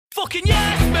fucking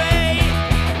yes me.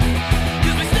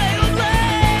 'Cause we stay up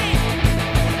late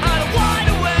and I'm wide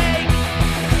awake.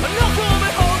 I'm not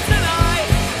coming home tonight.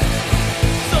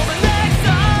 So the next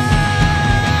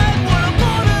time when I'm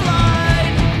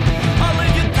borderline, I'll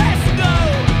leave your desk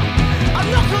note. I'm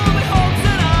not coming home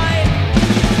tonight.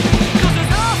 'Cause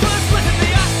there's half a split in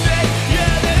the ashtray.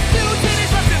 Yeah, there's 2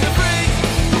 tinnies left in the fridge.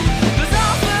 There's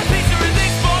half a pizza in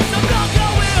this box. I'm not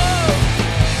going home.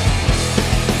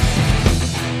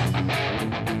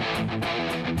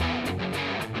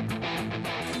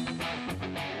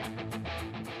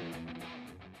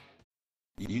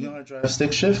 You know how to drive a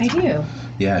stick shift? I do.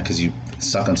 Yeah, because you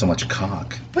suck on so much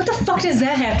cock. What the fuck does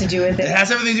that have to do with It it?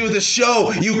 has everything to do with the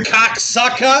show, you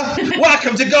cocksucker!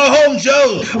 Welcome to Go Home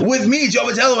Joe with me, Joe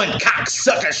Vitello, and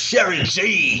cocksucker Sherry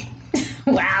G.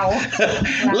 Wow.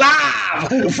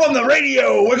 Live from the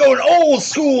radio, we're going old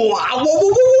school.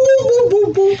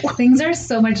 Things are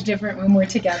so much different when we're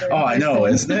together. Oh, I know,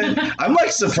 isn't it? I'm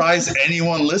like surprised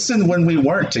anyone listened when we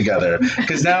weren't together.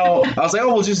 Because now I was like,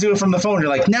 oh, we'll just do it from the phone. You're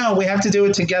like, no, we have to do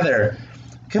it together.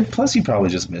 Plus, you probably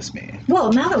just miss me.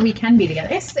 Well, now that we can be together,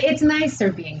 it's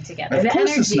nicer being together. Of The course,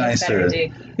 energy it's is nicer. better to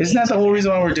Isn't that the whole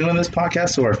reason why we're doing this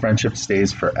podcast? So our friendship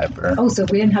stays forever. Oh, so if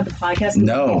we didn't have the podcast, we would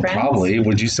No, be friends? probably.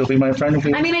 Would you still be my friend if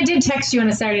we? I mean, I did text you on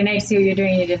a Saturday night to see what you're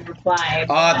doing. You didn't reply.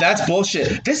 That's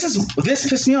bullshit. This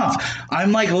pissed me off.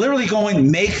 I'm like literally going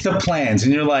make the plans,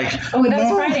 and you're like, Oh, that was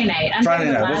 "No." Friday night. I'm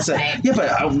Friday talking night. about What's last that? night.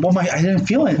 Yeah, but I didn't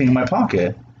feel anything in my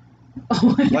pocket.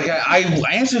 Oh, Like I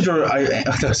answered your.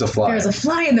 There's a fly. there was a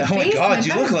fly in the Oh my basement. god,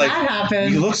 you How look did like that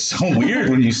happen? you look so weird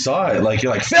when you saw it. Like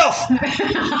you're like filth,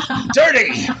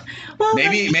 dirty. Well,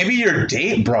 Maybe your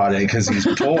date brought it because he's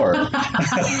poor.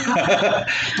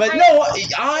 But no,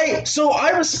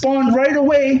 I respond right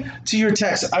away to your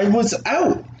text. I was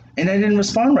out and I didn't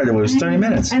respond right away. It was 30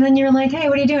 minutes. And then you're like, hey,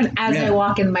 what are you doing? As Yeah. I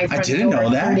walk in my front didn't door know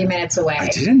that. 30 minutes away. I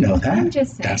didn't know that. I'm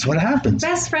just saying. That's what happens.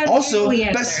 Best friends Also, usually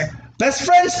answer. best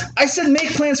friends. I said make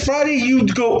plans Friday. You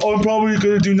go, oh, I'm probably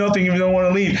gonna do nothing if you don't want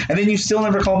to leave, and then you still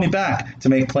never called me back to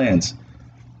make plans.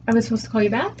 I was supposed to call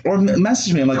you back? Or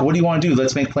message me. I'm like, what do you want to do?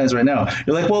 Let's make plans right now.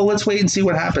 You're like, well, let's wait and see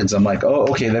what happens. I'm like, oh,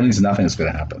 okay, that means nothing's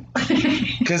going to happen.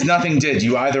 Because nothing did.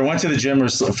 You either went to the gym or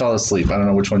fell asleep. I don't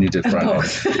know which one you did Friday.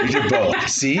 Both. You did both.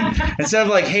 See? Instead of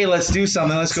like, hey, let's do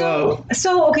something. Let's go out.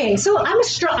 So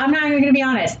I'm not even going to be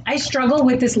honest. I struggle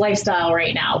with this lifestyle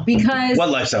right now because What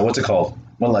lifestyle? What's it called?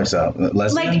 What lifestyle?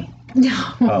 Lesbian? like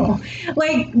no, Oh.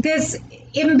 like this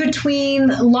in between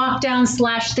lockdown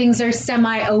 / things are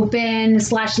semi-open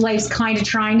 / life's kind of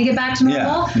trying to get back to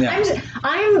normal. Yeah.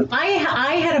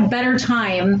 I had a better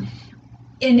time,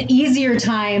 an easier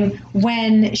time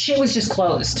when shit was just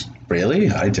closed. Really?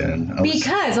 I didn't. I was-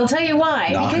 Because I'll tell you why.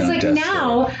 Knocking Because on like death's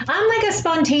now I'm like a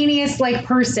spontaneous like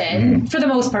person for the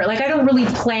most part. Like I don't really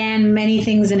plan many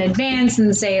things in advance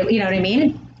and say, you know what I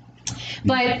mean?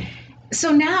 But so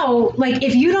now, like,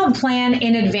 if you don't plan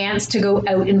in advance to go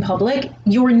out in public,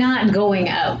 you're not going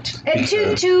out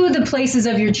to the places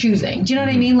of your choosing. Do you know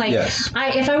what I mean? Like, Yes.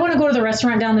 if I want to go to the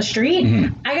restaurant down the street,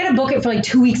 I got to book it for like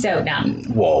 2 weeks out now.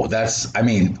 Whoa,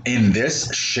 in this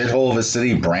shithole of a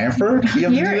city, Brantford, you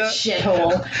have You're to do a that?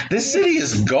 shithole. This city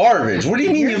is garbage. What do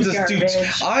you mean You're you have to do?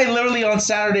 garbage. I literally on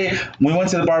Saturday, we went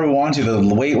to the bar we wanted to.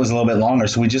 The wait was a little bit longer,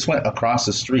 so we just went across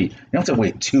the street. You don't have to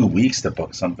wait 2 weeks to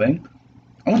book something.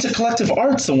 I went to Collective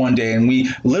Arts the one day, and we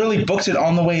literally booked it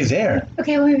on the way there.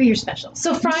 Okay, well, maybe you're special.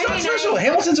 So It's not Friday special. night.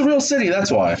 Hamilton's a real city, that's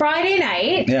why. Friday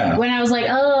night, Yeah. when I was like,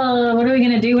 oh, what are we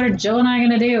going to do? What are Jill and I going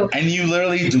to do? And you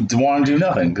literally want to do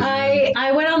nothing.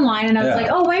 I went online and I was Yeah. like,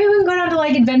 oh, maybe we can go down to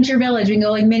like Adventure Village. We can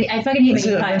go like I fucking hate Is it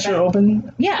mini pie. Adventure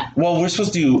open? Yeah. Well, we're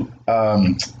supposed to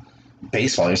do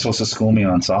baseball. You're supposed to school me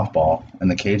on softball and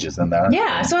the cages and that.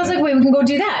 Yeah. So I was like, wait, we can go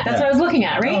do that. That's Yeah. what I was looking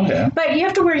at, right? Oh, okay. But you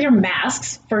have to wear your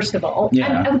masks, first of all. Yeah.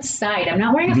 I'm outside. I'm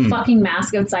not wearing a fucking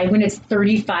mask outside when it's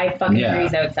 35 fucking Yeah.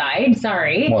 degrees outside.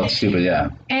 Sorry. Well, it's stupid, yeah.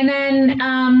 And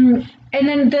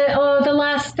then the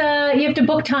last you have to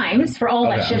book times for all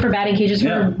that Okay. shit for batting cages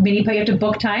Yeah. for mini putt. You have to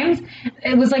book times.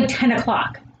 It was like 10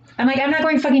 o'clock. I'm like, I'm not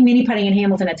going fucking mini putting in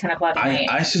Hamilton at 10 o'clock at night.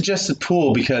 I suggested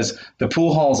pool because the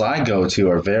pool halls I go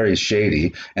to are very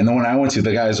shady. And the one I went to,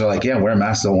 the guys were like, yeah, wear a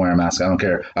mask, don't wear a mask. I don't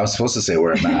care. I was supposed to say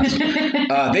wear a mask.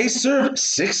 They serve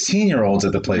 16-year-olds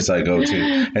at the place I go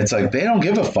to. It's like, they don't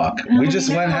give a fuck. We just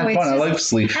no, went and had it's fun. I just-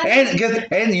 like sleep.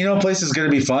 And you know, a place is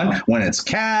going to be fun when it's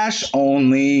cash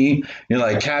only. You're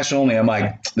like, cash only. I'm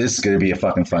like, this is going to be a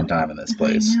fucking fun time in this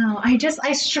place. No, I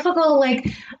struggle. Like,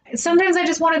 sometimes I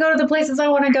just want to go to the places I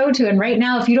want to go to. And right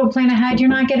now, if you don't plan ahead, you're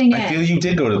not getting in. I feel you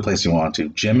did go to the place you wanted to.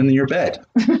 Gym in your bed.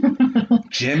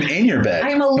 gym in your bed.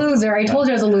 I'm a loser. I told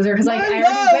you I was a loser because I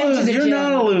already went to the You're gym.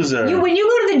 not a loser. When you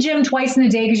go to the gym twice in a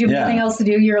day because you have Yeah. nothing else to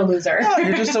do, you're a loser. No,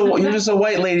 you're just a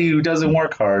white lady who doesn't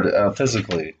work hard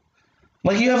physically.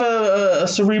 Like you have a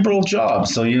cerebral job,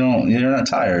 so you're not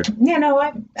tired. Yeah,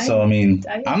 no, So I mean,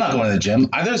 I'm not going to the gym.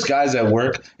 There's guys that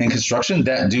work in construction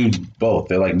that do both.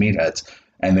 They're like meatheads,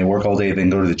 and they work all day, then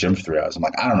go to the gym for 3 hours. I'm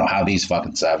like, I don't know how these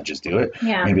fucking savages do it.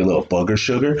 Yeah. Maybe a little booger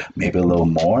sugar, maybe a little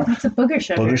more. What's a booger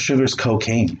sugar? Booger sugar's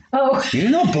cocaine. Oh, You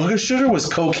didn't know booger sugar was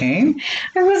cocaine?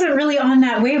 I wasn't really on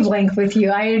that wavelength with you.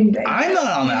 I'm not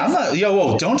on that. I'm not. Yo,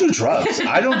 whoa! Don't do drugs.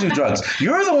 I don't do drugs.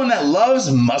 You're the one that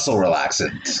loves muscle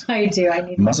relaxants. I do. I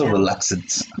need Muscle one now.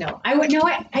 relaxants. No,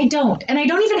 I don't, and I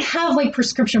don't even have like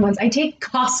prescription ones. I take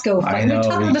Costco. I We've know,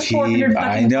 talked about this 400 I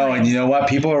fucking know, and times. you know what?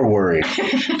 People are worried.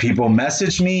 People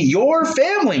message me. Your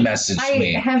family messaged I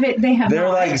me. have it. They have. They're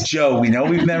not. like, Joe, we know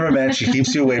we've never met. She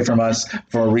keeps you away from us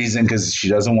for a reason because she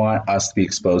doesn't want us to be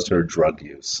exposed to her drug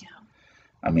use.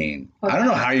 I mean, I don't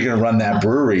know how you're going to run that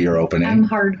brewery you're opening. I'm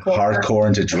hardcore. Hardcore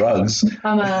into drugs.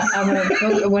 I'm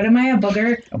a what am I? A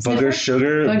booger? A booger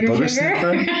sugar. Booger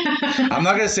sniffer. sugar. I'm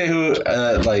not going to say who,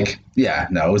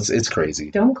 no, it's crazy.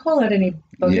 Don't call it any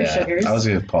booger sugars. I was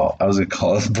gonna call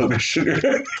it booger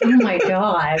sugar. Oh my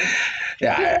god.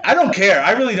 Yeah, I don't care.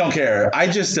 I really don't care. I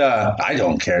just I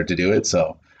don't care to do it.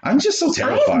 So I'm just so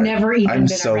terrified. I've never even I'm been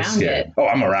so around scared. it. Oh,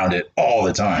 I'm around it all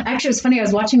the time. Actually, it was funny. I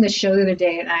was watching this show the other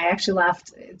day, and I actually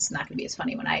laughed. It's not going to be as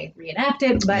funny when I reenact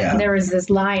it, but Yeah. there was this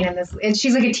line, and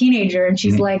she's like a teenager, and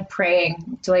she's like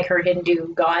praying to like her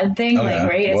Hindu god thing, Okay. like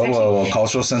right. It's Whoa!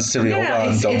 Cultural sensitivity. No, Hold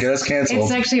on! Don't get us canceled.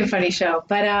 It's actually a funny show,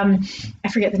 but I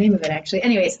forget the name of it actually.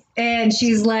 Anyways, and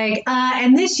she's like,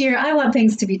 and this year I want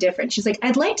things to be different. She's like,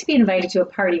 I'd like to be invited to a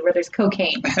party where there's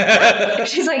cocaine.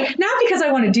 She's like, not because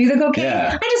I want to do the cocaine.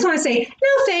 Yeah. I just want to say,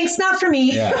 no thanks, not for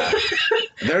me. Yeah,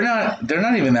 they're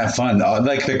not even that fun.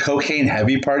 Like the cocaine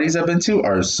heavy parties I've been to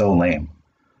are so lame.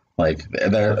 Like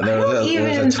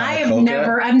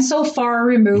I'm so far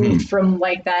removed from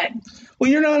like that. Well,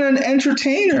 you're not an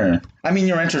entertainer. I mean,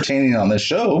 you're entertaining on this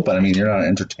show, but I mean, you're not an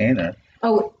entertainer.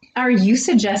 Oh, are you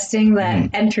suggesting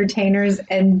that entertainers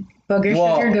and booger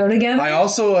sugar go together? I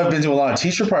also have been to a lot of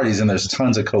teacher parties, and there's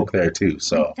tons of coke there too.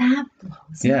 So that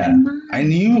blows yeah, my mind.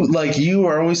 and you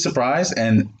are always surprised,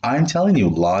 and I'm telling you, a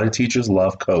lot of teachers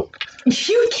love coke.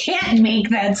 You can't make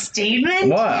that statement.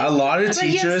 What? A lot of But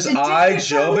you teachers, have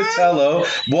Joe statistics Vitello.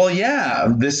 Well, yeah,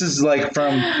 this is like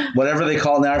from whatever they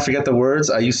call it now. I forget the words.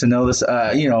 I used to know this.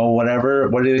 Whatever.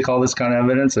 What do they call this kind of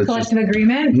evidence? It's Collective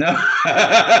agreement. no,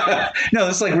 no,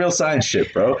 this is like real science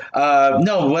shit, bro.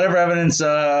 No, whatever evidence,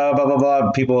 blah blah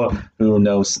blah. People who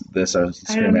know this are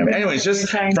screaming at me. know Anyways, what you're just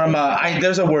trying from to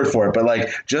there's a word for it, but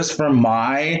like just from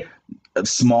my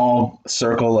small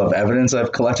circle of evidence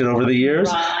I've collected over the years,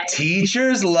 Right.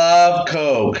 teachers love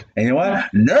coke, and you know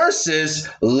what? Nurses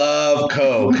love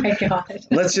coke. Oh my god.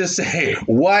 Let's just say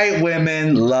white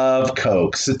women love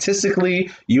coke.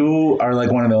 Statistically, you are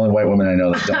like one of the only white women I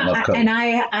know that don't love coke. And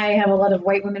I have a lot of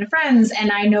white women friends,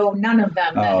 and I know none of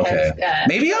them that Oh, okay. have.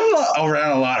 Maybe I'm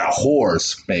around a lot of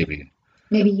whores. Maybe.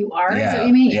 Maybe you are. Is that Yeah. what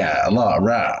you mean? Yeah. A lot of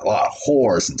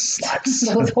whores and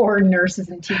sluts. Those horror nurses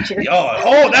and teachers.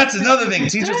 Oh, that's another thing.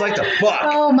 Teachers like to fuck.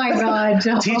 Oh my god,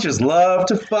 Joe. Teachers love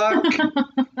to fuck.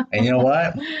 And you know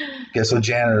what? Guess what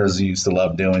janitors used to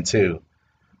love doing too?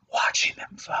 Watching them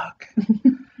fuck.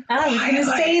 I was going to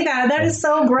say that. That is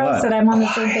so gross What? that I'm on the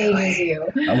same page as you.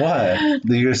 What? Did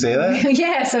you gonna say that?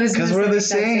 Yes, I was. Because gonna we're say the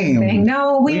exact same. thing.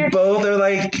 No, We we're. both are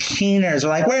like keeners. We're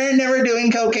like, we're never doing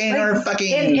cocaine or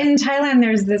fucking. In Thailand,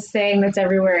 there's this saying that's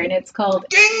everywhere, and it's called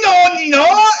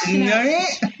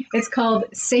it's called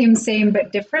same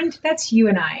but different. That's you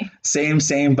and I. Same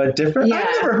but different. Yeah.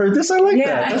 I've never heard this. I like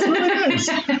Yeah. that. That's really nice.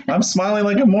 I'm smiling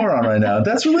like a moron right now.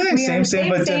 That's really nice. We are Same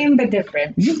but different. same but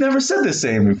different. You've never said this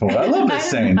saying before. I love this I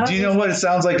saying. don't Do you know what it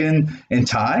sounds like in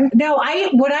Thai? No,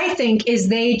 what I think is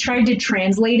they tried to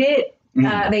translate it.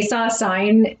 They saw a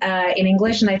sign in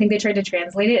English, and I think they tried to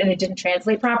translate it, and it didn't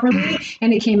translate properly,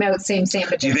 and it came out same but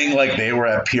Do you different. think like they were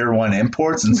at Pier 1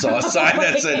 Imports and saw a sign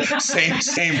that said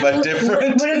same but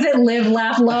different? What is it? Live,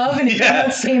 laugh, love, and it came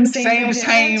out same but different.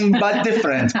 same but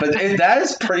different. But that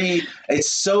is pretty.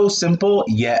 It's so simple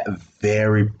yet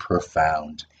very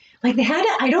profound. Like they had,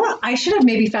 I should have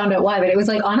maybe found out why, but it was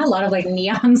like on a lot of like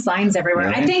neon signs everywhere.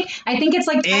 Really? I think it's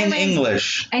like In Thailand's-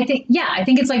 English. I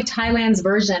think it's like Thailand's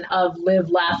version of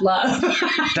live, laugh, love.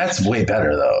 That's way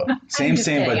better though. Same I'm just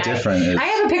but kidding. different. I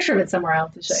have a picture of it somewhere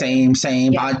else to show you.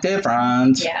 Same Yeah. but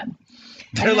different. Yeah.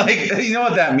 They're like, you know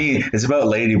what that means? It's about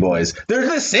lady boys. They're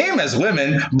the same as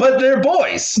women, but they're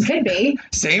boys. Could be.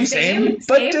 Same,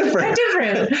 but different. But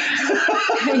different.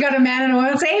 You got a man and a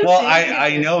woman, same. Well, same.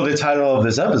 I know the title of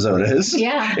this episode is.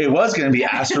 Yeah. It was going to be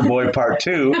Astro Boy Part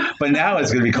 2, but now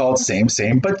it's going to be called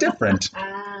Same, but different.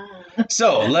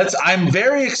 So I'm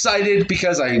very excited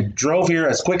because I drove here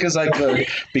as quick as I could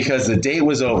because the date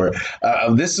was over.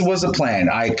 This was a plan.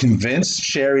 I convinced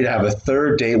Sherry to have a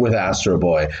third date with Astro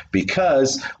Boy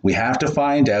because we have to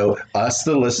find out, us,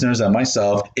 the listeners, and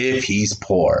myself, if he's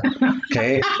poor.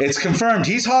 Okay? It's confirmed.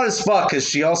 He's hot as fuck because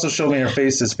she also showed me her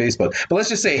his Facebook. But let's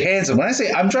just say handsome. When I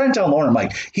say, I'm trying to tell Lauren, I'm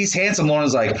like, he's handsome.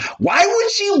 Lauren's like, why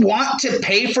would she want to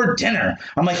pay for dinner?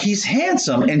 I'm like, he's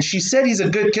handsome. And she said he's a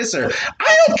good kisser.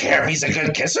 I don't care if he's a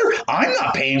good kisser. I'm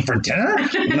not paying for dinner.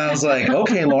 And I was like,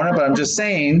 okay, Lorna, but I'm just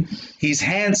saying he's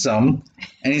handsome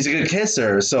and he's a good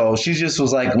kisser. So she just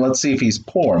was like, let's see if he's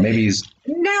poor. Maybe he's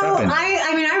No, prepping.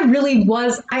 I mean, I really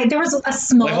was. There was a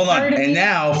small Wait, hold part on. of And me.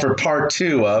 now for part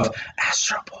 2 of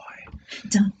Astro Boy.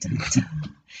 Dun, dun, dun.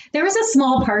 There was a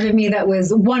small part of me that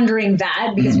was wondering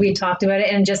that because we had talked about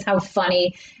it and just how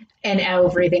funny and how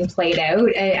everything played out.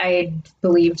 I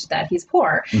believed that he's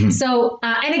poor. So,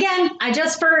 and again, I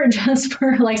just for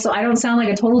like, so I don't sound like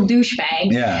a total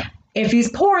douchebag. Yeah. If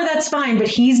he's poor, that's fine, but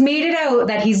he's made it out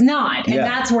that he's not. And Yeah.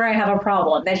 that's where I have a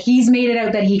problem, that he's made it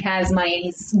out that he has money and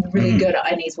he's really good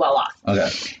and he's well off. Okay.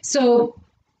 So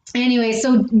anyway,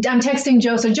 so I'm texting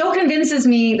Joe. So Joe convinces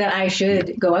me that I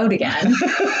should go out again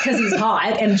because he's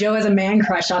hot and Joe has a man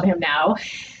crush on him now.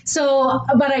 So,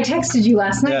 but I texted you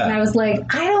last night and I was like,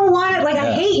 I don't want it. Like,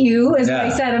 I hate you is what I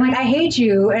said. I'm like, I hate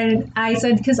you. And I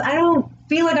said, because I don't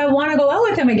feel like I want to go out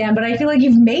with him again, but I feel like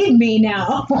you've made me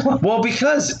now. Well,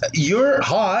 because you're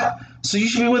hot, so you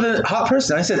should be with a hot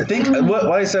person. I said, what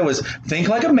I said was, think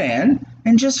like a man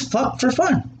and just fuck for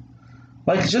fun.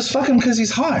 Like, just fuck him because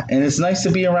he's hot. And it's nice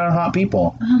to be around hot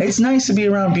people. It's nice to be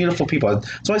around beautiful people.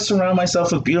 So I surround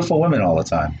myself with beautiful women all the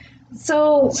time.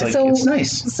 So it's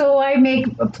nice. So I make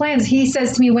plans. He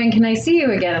says to me, when can I see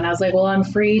you again? And I was like, well, I'm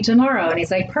free tomorrow. And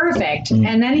he's like, perfect.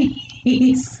 And then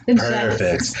he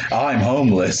suggests, Perfect. I'm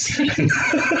homeless.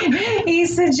 he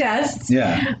suggests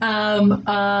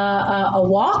a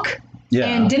walk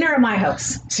and dinner at my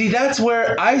house. See, that's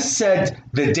where I said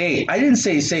the date. I didn't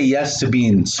say yes to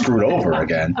being screwed over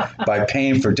again by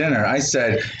paying for dinner. I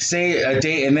said, say a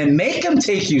date and then make him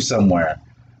take you somewhere.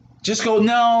 Just go,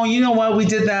 no, you know what? We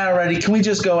did that already. Can we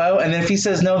just go out? And then if he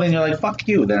says no, then you're like, fuck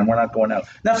you. Then we're not going out.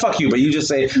 Not fuck you, but you just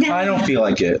say, I don't feel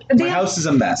like it. My house is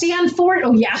a mess. I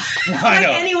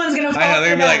know. Anyone's going to fall I know.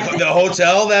 They're for going to that. be like, the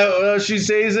hotel that she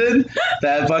stays in,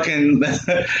 that fucking,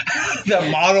 that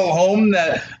model home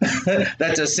that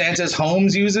DeSantis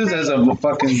Homes uses as a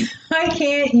fucking. I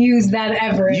can't use that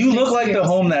ever. as You an look like the excuse.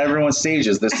 home that everyone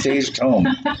stages, the staged home.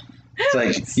 It's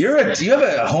like, you have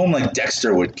a home like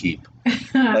Dexter would keep.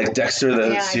 Like Dexter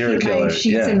the serial I keep killer. my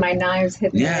sheets and my knives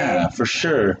hidden Yeah, away. for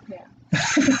sure.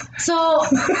 So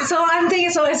I'm thinking,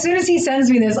 so as soon as he sends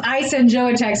me this, I send Joe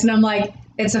a text and I'm like,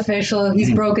 it's official.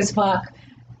 He's broke as fuck.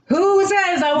 Who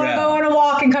says I want to go on a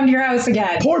walk and come to your house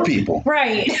again? Poor people.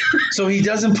 Right. So he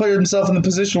doesn't put himself in the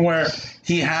position where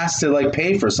he has to like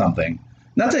pay for something.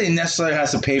 Not that he necessarily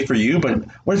has to pay for you, but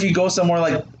what if you go somewhere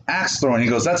like axe throwing? He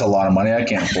goes, that's a lot of money. I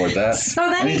can't afford that. So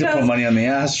then I need he to goes- put money on the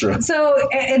Astro. So,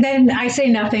 and then I say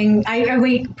nothing. I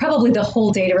wait probably the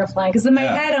whole day to reply because in my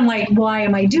head I'm like, why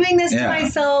am I doing this to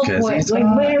myself?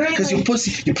 Because your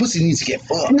pussy needs to get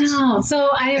fucked. No. So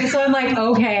I'm like,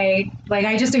 okay, like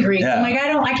I just agree. Yeah.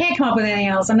 I'm like, I can't come up with anything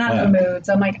else. I'm not in the mood.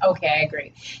 So I'm like, okay, I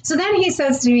agree. So then he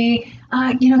says to me,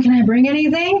 can I bring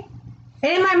anything?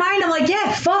 And in my mind, I'm like,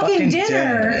 yeah, fucking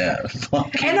dinner. Yeah.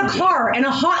 And a car, and a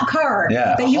hot car.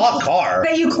 Yeah, hot car.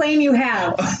 That you claim you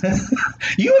have.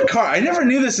 You a car. I never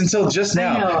knew this until just I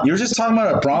now. know. You were just talking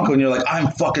about a Bronco and you're like, I'm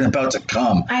fucking about to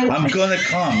come. I'm going to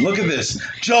come. Look at this.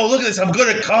 Joe, look at this. I'm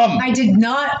going to come. I did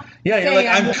not. Yeah, you're say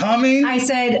like, I'm coming. I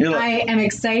said, You're like- I am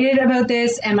excited about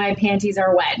this, and my panties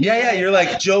are wet. Yeah, you're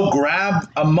like, Joe, grab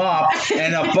a mop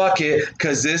and a bucket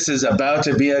because this is about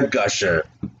to be a gusher.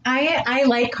 I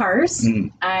like cars.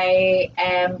 I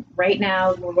am right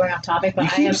now. We're going off topic, but You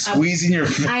I keep am. squeezing your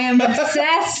I am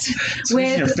obsessed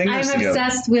Squeezing your with. fingers I'm together.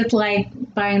 obsessed with like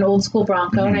buying an old school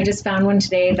Bronco, and I just found one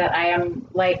today that I am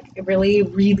like really,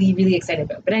 really, really excited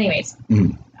about. But anyways,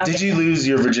 Did you lose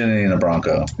your virginity in a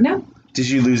Bronco? No. Did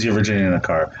you lose your virginity in a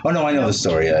car? Oh, no, I know the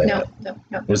story. Yeah, No.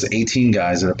 It was 18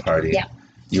 guys at a party. Yeah.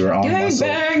 You were on Gang muscle.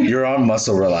 bang. You're on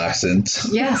muscle relaxant.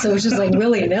 Yeah, so it was just like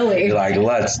willy nilly. You're like,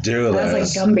 let's do I was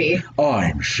this. like Gumby.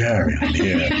 I'm Sherry. I'm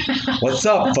here. What's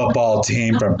up, football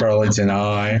team from Burlington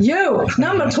High? You,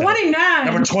 number 29.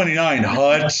 Number 29,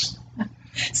 Hutch.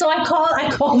 So I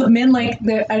call them in like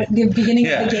the beginning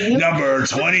of the game. Number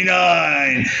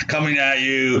 29 coming at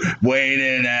you, weighing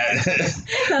in at.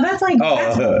 No, that's like,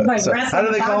 that's so wrestling. how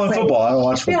do they call in football? I don't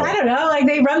watch Yeah, football. I don't know. Like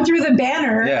they run through the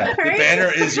banner. Yeah, right? the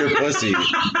banner is your pussy.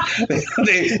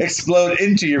 They explode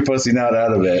into your pussy, not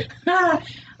out of it.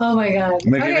 Oh my god.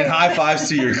 And they're giving high fives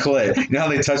to your clit. You know how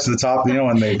they touch the top,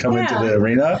 when they come into the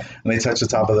arena and they touch the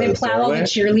top of the They plow all the doorway?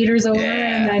 cheerleaders over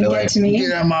and then they're get like, to me.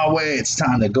 Get out of my way. It's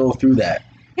time to go through that.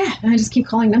 Yeah, and I just keep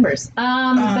calling numbers.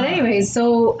 But anyways,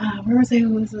 so where was I?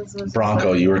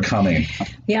 Bronco, you were coming.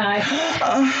 Yeah,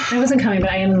 I wasn't coming, but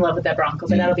I am in love with that Bronco.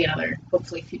 But that'll be another,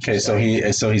 hopefully, future.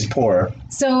 Okay, so he's poor.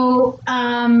 So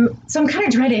I'm kind of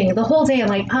dreading the whole day. I'm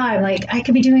like, I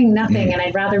could be doing nothing, and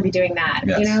I'd rather be doing that,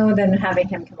 Yes. than having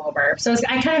him come over. So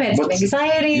I kind of had some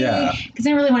anxiety because I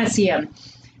didn't really want to see him.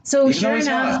 So Even though sure he's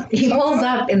enough, hot. he pulls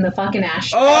up in the fucking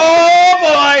ash. Oh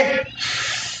boy!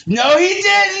 No, he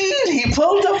didn't. He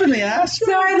pulled up in the ass.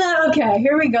 So I thought, okay,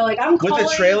 here we go. Like I'm With calling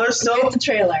the trailer still? With the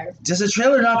trailer. Does the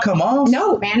trailer not come off?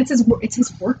 No, man, it's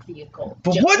his work vehicle.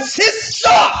 But Joe. what's his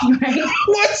job? Right?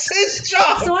 What's his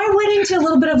job? So I went into a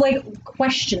little bit of like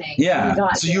questioning. when Yeah. we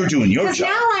got So there. you were doing your Because job.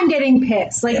 now I'm getting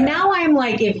pissed. Like Yeah. now I'm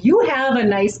like, if you have a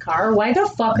nice car, why the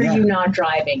fuck are Yeah. you not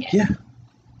driving it? Yeah.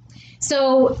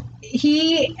 So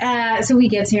he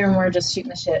gets here and we're just shooting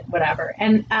the shit, whatever.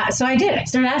 And so I did. I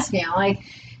started asking him, like,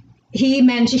 he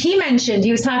mentioned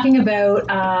he was talking about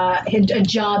a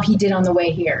job he did on the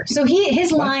way here. So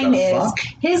his line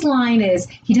is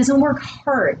he doesn't work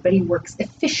hard, but he works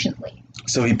efficiently.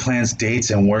 So he plans dates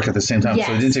and work at the same time. So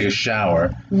he Yes. didn't take a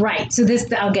shower. Right. So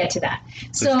I'll get to that.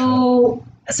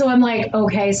 So I'm like,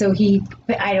 okay, so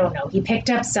I don't know. He picked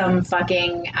up some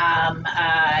fucking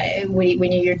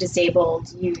when you're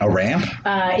disabled, A ramp?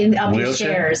 up your Wheelchair?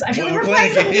 stairs. I feel like We're we're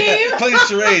playing some game. playing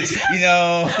charades. I'm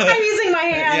using my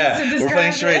hands to Yeah, describe we're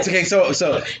playing charades. it. Okay, so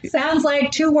Sounds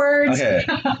like 2 words. okay,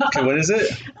 what is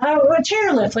it? A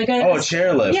chairlift, like a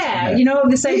Chairlift. Yeah, Okay.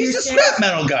 the side of He's your a chair. scrap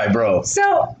metal guy, bro.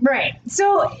 So right.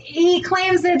 So he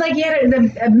claims that like he had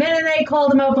a Mennonite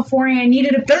called him out before and I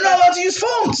needed a. They're not allowed to use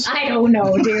phones. I don't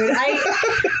know, dude.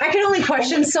 I can only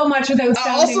question so much without I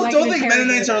sounding also like don't an think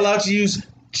Mennonites interrogator. are allowed to use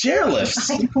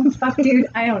chairlifts. I don't fuck, dude.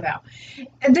 I don't know.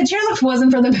 The chairlift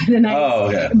wasn't for the Mennonites. Oh,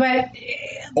 okay. But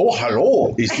Oh,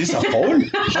 hello. Is this a phone?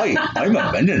 Hi, I'm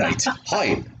a Mennonite.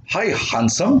 Hi,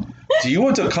 handsome. Do you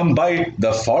want to come by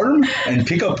the farm and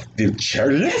pick up the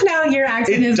chairlift? now your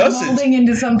accent It is doesn't. molding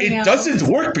into something It else. doesn't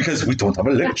work because we don't have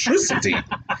electricity.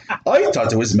 I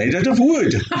thought it was made out of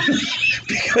wood.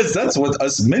 Because that's what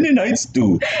us Mennonites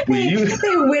do. They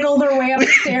whittle their way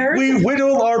upstairs. We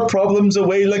whittle our problems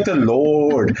away like the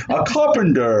Lord, a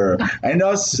carpenter. And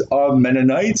us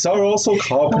Mennonites are also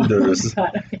carpenters.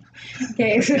 God,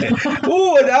 okay.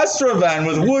 Oh, an Astrovan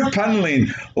with wood paneling.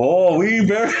 Oh, we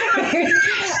very...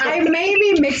 I may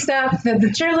be mixed up that the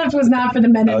chairlift was not for the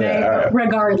Mennonite, Okay, all right.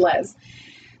 regardless.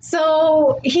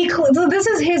 So so this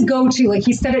is his go-to. Like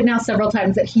he said it now several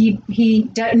times that he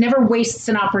never wastes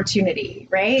an opportunity,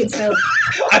 right? So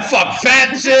I fuck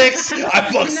fat chicks.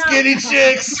 I fuck skinny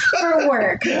chicks. for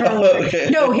work. Okay.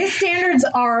 No, his standards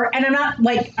are, and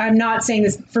I'm not saying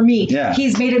this for me. Yeah.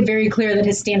 He's made it very clear that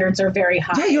his standards are very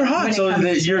high. Yeah, you're when hot, it so comes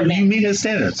that to you women. meet his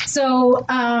standards. So,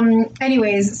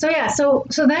 anyways, so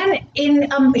then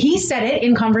he said it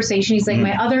in conversation. He's like,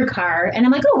 my other car, and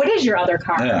I'm like, oh, what is your other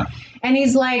car? Yeah. And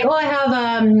he's like, oh, I have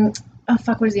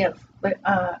what does he have? I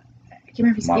can't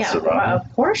remember if he said, a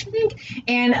Porsche, I think,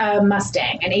 and a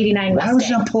Mustang, an '89 Mustang. Why would you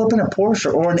not pull up in a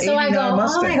Porsche or an So I 89 go,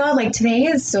 Mustang? oh my god, like today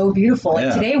is so beautiful. Like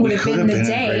Yeah, today would we have could been the a great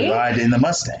day. ride in the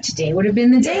Mustang. Today would have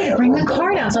been the day Yeah, to bring the we'll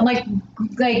car go. down. So I'm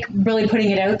like really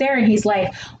putting it out there, and he's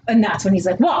like, and that's when he's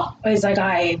like, well, he's like,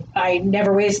 I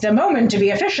never waste a moment to be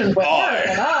efficient with work,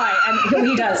 and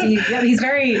he does. He's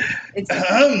very.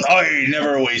 I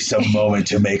never waste a moment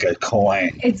to make a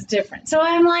coin. It's different. So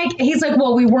I'm like, he's like,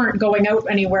 well, we weren't going out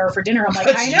anywhere for dinner. I'm like,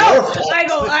 That's I know. your fault. I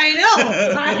go, I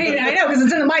know. I know because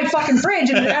it's in my fucking fridge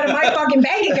and it's out of my fucking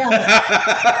bank account.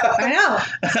 I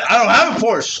know. I don't have a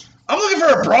Porsche. I'm looking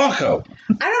for a Bronco.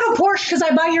 I don't have a Porsche because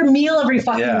I buy your meal every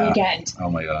fucking Yeah. weekend. Oh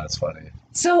my god, that's funny.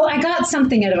 So I got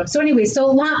something out of him. So anyway,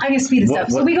 I'm going to speed this up.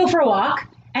 So we go for a walk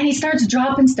and he starts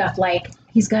dropping stuff like,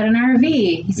 he's got an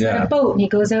RV, he's got Yeah. a boat, and he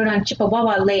goes out on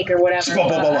Chippewa Lake or whatever.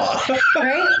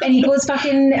 Right? And he goes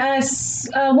fucking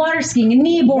water skiing and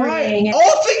kneeboarding and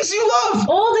All things you love.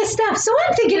 all this stuff. So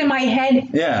I'm thinking in my head,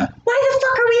 Yeah. why the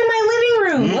fuck are we in my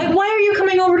living room? Like, why are you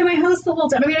coming over to my house the whole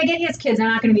time? I mean, I get he has kids. I'm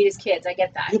not going to meet his kids. I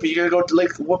get that. Yeah, but you gotta go to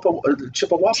like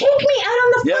Chippewa. Take me out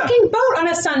on the Yeah. fucking boat on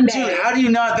a Sunday. Dude, how do you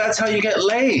not? That's how you get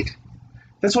laid.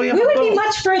 That's why you have We a would be boat.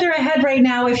 much further ahead right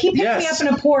now if he picked me Yes. up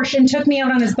in a Porsche and took me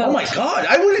out on his boat. Oh my God!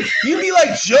 I would. You'd be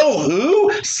like, Joe,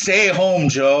 who? Stay home,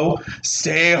 Joe.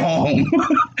 Stay home.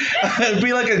 It'd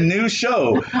be like a new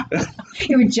show.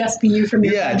 It would just be you from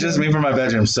your Yeah, bedroom. just me from my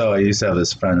bedroom. So I used to have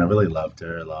this friend. I really loved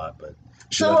her a lot, but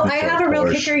she So left me I for have a real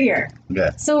Porsche. kicker here. Okay.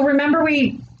 So remember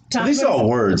we talked These are about all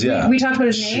words. Yeah. we talked about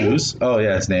his name, Shoes. Oh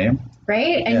yeah, his name.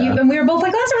 right? And Yeah. and we were both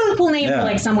like, oh, that's a really cool name Yeah. for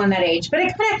like someone that age. But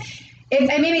it kind of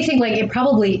it made me think like it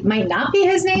probably might not be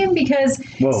his name because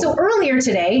Whoa. so earlier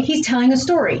today he's telling a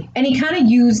story and he kind of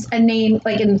used a name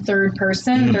like in third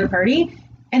person, third party,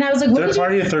 and I was like, what Third did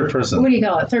party you or third person? what do you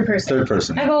call it? Third person. Third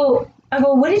person. I go,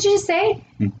 what did you just say?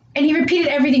 And he repeated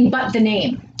everything but the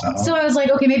name. Uh-oh. So I was like,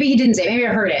 okay, maybe he didn't say it. Maybe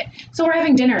I heard it. So we're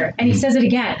having dinner and he says it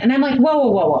again. And I'm like,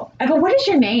 whoa. I go, what is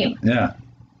your name? Yeah.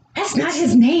 That's not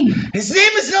his name. His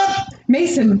name is not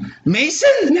Mason. Mason.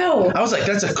 No. I was like,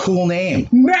 that's a cool name.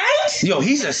 Right? Yo,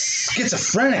 he's a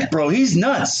schizophrenic, bro. He's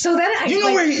nuts. So then I You know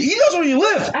like, where he knows where you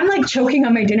live. I'm like choking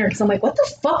on my dinner because I'm like, what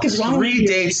the fuck is wrong with 3 you?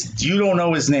 dates. You don't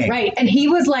know his name. Right. And he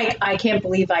was like, I can't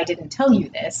believe I didn't tell you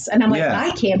this. And I'm like, Yeah.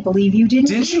 I can't believe you didn't.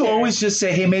 Didn't you either. always just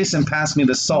say, hey, Mason, pass me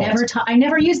the salt? I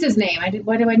never used his name.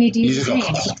 Why do I need to You use just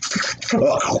his go. name?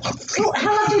 Well,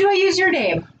 how often do I use your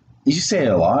name? You say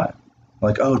it a lot.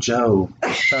 Like, oh, Joe,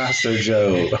 Pastor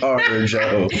Joe, Harder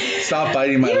Joe, stop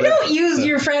biting my You lip. don't use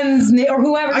your friend's name or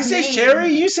whoever's I say name.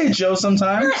 Sherry. You say Joe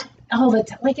sometimes. Not all the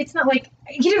time. Like, it's not like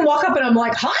he didn't walk up and I'm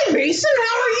like, hi, Mason,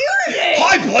 how are you today?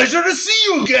 Hi, pleasure to see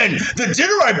you again. The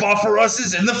dinner I bought for us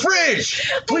is in the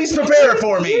fridge. Please prepare it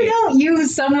for You me. don't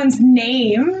use someone's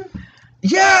name.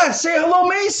 Yeah, say hello,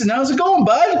 Mason. How's it going,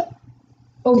 bud?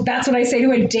 Oh, that's what I say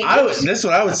to a date. This is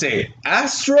what I would say.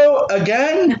 Astro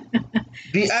again?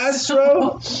 The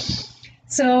Astro?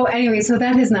 So anyway, so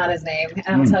that is not his name,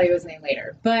 and I'll tell you his name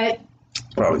later. But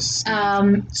Probably.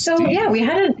 so yeah, we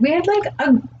had like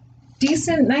a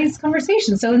decent, nice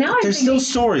conversation. So now There's still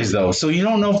stories though, so you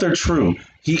don't know if they're true.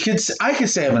 I could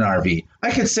say I have an RV.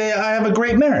 I could say I have a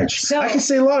great marriage. So I could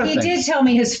say a lot of he things. did tell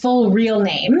me his full real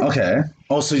name. Okay.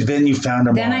 Oh, so then you found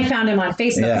him. Then I found him on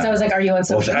Facebook because Yeah. I was like, "Are you on Well,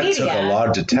 social that media?" took a lot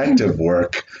of detective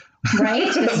work. Right?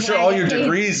 This I'm is sure why I all get your paid-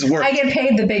 degrees work. I get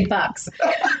paid the big bucks.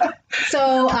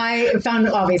 So I found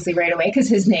obviously right away because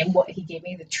his name, he gave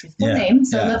me the truthful Yeah, name.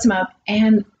 So I yeah. looked him up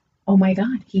and oh my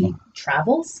God, he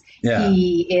travels. Yeah.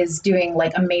 He is doing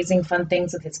like amazing fun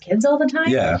things with his kids all the time.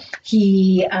 Yeah.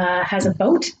 He has a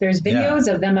boat. There's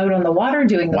videos of them out on the water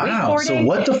doing the Wow. wakeboarding. So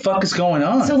what the fuck is going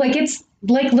on? So like it's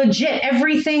like legit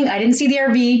everything. I didn't see the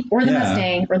RV or the Yeah.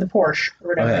 Mustang or the Porsche or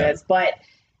whatever Okay. it is, but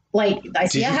like I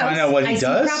see Did a you house, find out what he I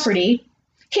does? see property.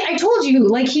 I told you,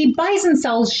 like he buys and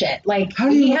sells shit. Like How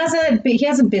do you- he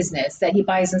has a business that he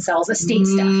buys and sells estate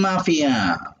stuff.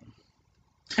 Mafia.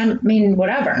 I mean,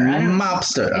 whatever. I don't,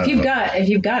 Mobster. if you've got it,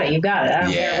 you've got it. I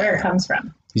don't Yeah. care where it comes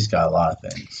from. He's got a lot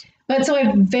of things. But so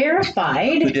I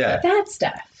verified Yeah. that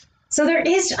stuff. So there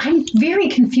is. I'm very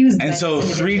confused. by And so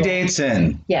this 3 individual. dates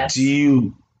in. Yes. Do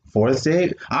you fourth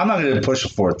date? I'm not going to push a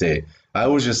fourth date. I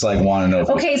was just like want to know if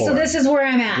Okay, he's poor. so this is where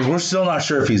I'm 'Cause at. we're still not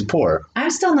sure if he's poor. I'm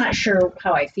still not sure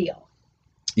how I feel.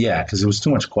 Yeah, because it was too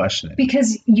much questioning.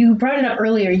 Because you brought it up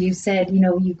earlier, you said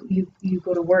you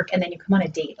go to work and then you come on a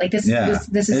date. Like this Yeah,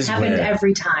 this has it's happened weird.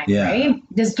 every time, Yeah. right?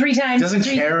 There's 3 times. Doesn't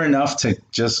three- care enough to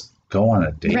just go on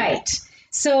a date. right?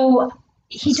 So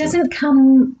he doesn't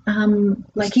come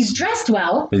like he's dressed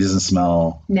well. He doesn't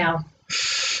smell. No,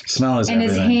 Smell is and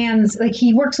his everything. hands, like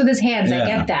he works with his hands. I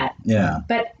Yeah. get that, Yeah.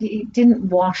 but he didn't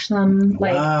wash them.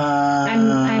 Like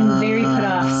I'm very put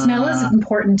off. Smell is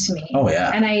important to me. Oh,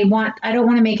 yeah. and I don't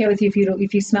want to make it with you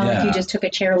if you smell like Yeah. you just took a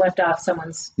chairlift off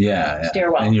someone's. Yeah.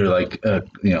 Stairwell. And you're like,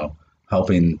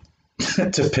 helping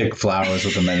to pick flowers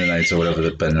with the Mennonites or whatever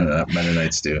the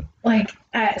Mennonites do. Like,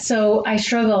 so I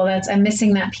struggle. I'm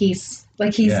missing that piece.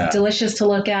 Like he's Yeah. delicious to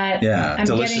look at. Yeah. I'm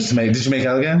Delicious to make. Did you make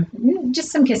out again? just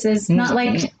some kisses, not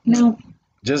like no.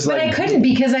 Just But like. I couldn't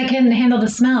because I can handle the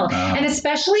smell, Oh. and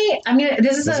especially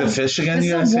This is Was a it fish again? This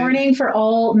You is guys a warning for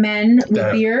all men with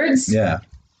That- beards. Yeah.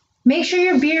 Make sure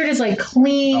your beard is like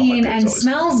clean beard's and always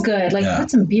smells good. Like Yeah.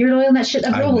 put some beard oil in that shit.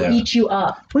 That girl I've will never- eat you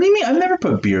up. What do you mean? I've never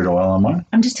put beard oil on mine.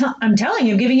 I'm telling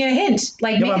you, I'm giving you a hint.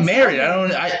 Like Yeah, make I'm it married. smell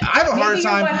good. I have a hard Maybe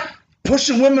you're time what-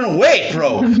 pushing women away,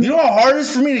 bro. You know how hard it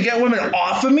is for me to get women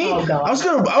off of me? Oh, God. I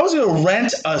was gonna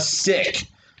rent a stick,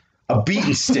 a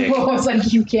beaten stick. I was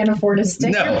like, you can't afford a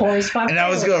stick. You're poor as fuck. And I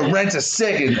was gonna rent a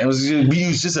stick and it was gonna be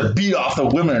used just to beat off the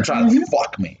women and try to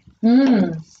fuck me.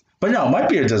 But no, my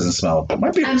beard doesn't smell.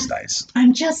 My beard is nice.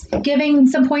 I'm just giving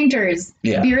some pointers.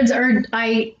 Yeah. Beards are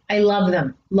I love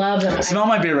them. Love them. Smell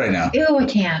my beard right now. Ew, I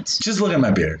can't. Just look at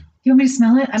my beard. You want me to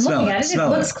smell it? I'm Smell looking it. at it.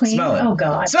 Smell It looks it. clean. Smell it. Oh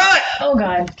God. Smell it. Oh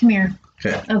God. Come here.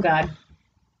 Okay. Oh God.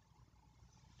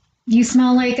 You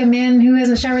smell like a man who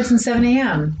hasn't showered since 7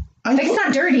 a.m. Like, it's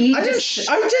not dirty. I did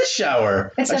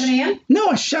shower. At 7 a.m.? No,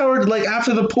 I showered like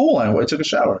after the pool. I took a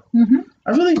shower. Mm-hmm.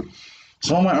 I really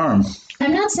smell my arm.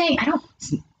 I'm not saying I don't.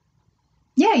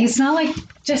 Yeah, you smell like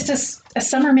just a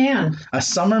summer man. A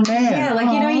summer man. Yeah, like,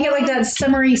 you know, you get like that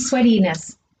summery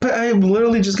sweatiness. But I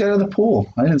literally just got out of the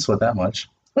pool. I didn't sweat that much.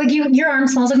 Like your arm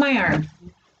smells like my arm.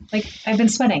 Like I've been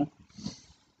sweating.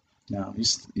 No,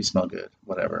 you smell good.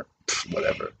 Whatever.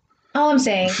 Whatever. All I'm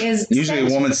saying is Usually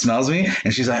scent, a woman smells me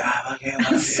and she's like, I love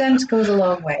you. scent goes a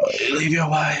long way. Leave your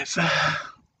wife.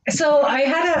 So I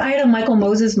had a Michael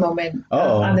Moses moment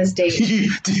on this date.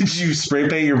 Did you spray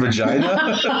paint your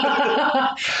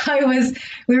vagina?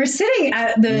 We were sitting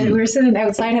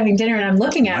outside having dinner, and I'm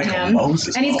looking at Michael him,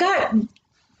 Moses, and he's got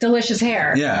delicious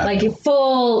hair. Yeah. Like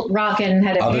full rockin'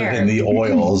 head of Other hair. than the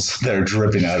oils that are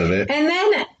dripping out of it. And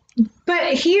then,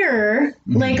 but here,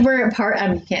 like we're apart. I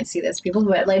mean, you can't see this, people,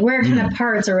 but like we're kind of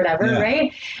parts or whatever, Yeah.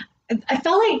 right? I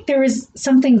felt like there was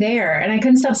something there, and I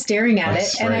couldn't stop staring at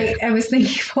it. And I was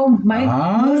thinking, oh my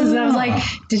Moses, and I was like,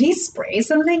 did he spray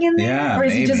something in there, Yeah, or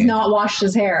has he just maybe. not washed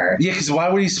his hair? Yeah, because why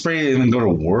would he spray it and then go to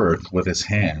work with his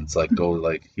hands? Like,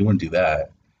 he wouldn't do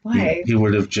that. Why? He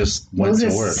would have just went to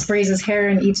work. Moses sprays his hair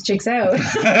and eats chicks out.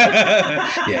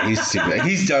 Yeah, he's too bad.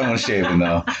 He's done with shaving,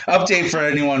 though. Update for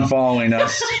anyone following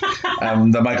us,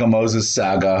 the Michael Moses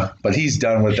saga. But he's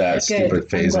done with that stupid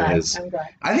phase of his. I'm glad.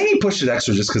 I think he pushed it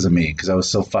extra just because of me, because I was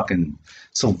so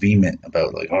vehement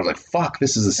about I was like, fuck,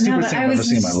 this is the stupidest thing I've ever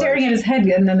seen in my life. staring at his head,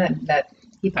 and then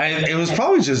It was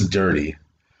probably just dirty.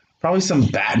 Probably some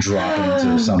bat droppings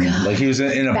or something. God. Like he was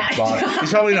in a Bat barn.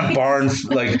 He's probably in a barn,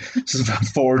 like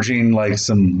forging like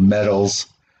some metals.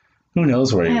 Who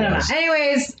knows where he I don't know. was?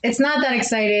 Anyways, it's not that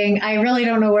exciting. I really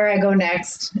don't know where I go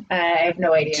next. I have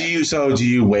no idea. Do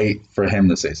you wait for him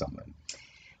to say something?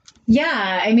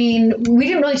 Yeah, I mean, we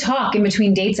didn't really talk in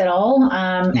between dates at all.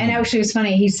 And actually, it was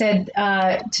funny. He said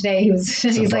today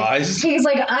he's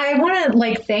like, I want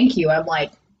to thank you. I'm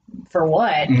like, for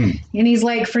what? And he's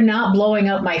like, for not blowing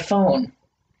up my phone.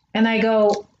 And I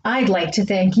go, I'd like to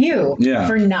thank you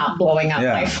for not blowing up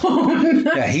my phone.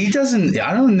 Yeah, he doesn't.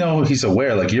 I don't know if he's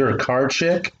aware. Like, you're a car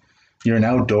chick, you're an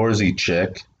outdoorsy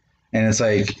chick, and it's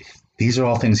like these are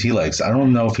all things he likes. I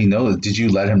don't know if he knows. Did you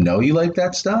let him know you like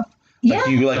that stuff? Like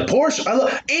you like Porsche, I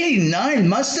love 89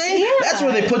 Mustang. Yeah. That's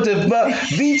where they put the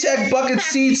VTEC bucket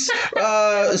seats,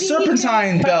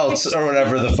 serpentine belts, or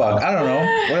whatever the fuck. I don't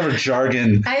know, whatever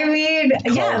jargon. I mean,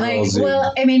 yeah, girls do.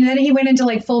 I mean, then he went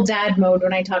into full dad mode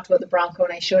when I talked about the Bronco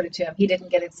and I showed it to him. He didn't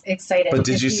get excited. But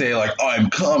did you say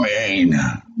I'm coming?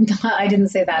 I didn't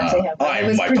say that to him.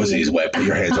 My pussy's wet. Put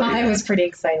your hands on I was pretty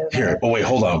excited. Here. Oh wait,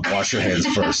 hold on. Wash your hands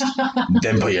first.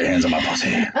 Then put your hands on my pussy.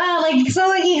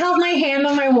 He held my hand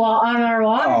on my wall on our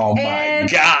walk. Oh my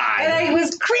God. And I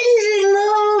was cringing the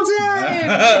whole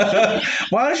time.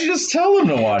 Why don't you just tell him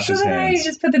to wash his So then I hands?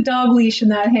 just put the dog leash in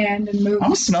that hand and moved.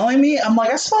 I'm smelling me. I'm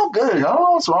like, I smell good. I don't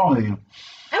know what's wrong with you.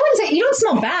 I wouldn't say you don't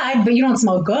smell bad, but you don't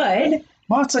smell good.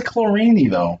 Well, it's like chlorine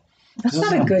though. That's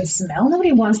not a good smell.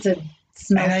 Nobody wants to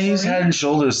smell. And I use chlorine. Head and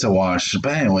Shoulders to wash.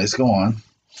 But anyways, go on.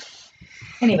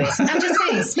 Anyways, I'm just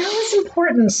saying, smell is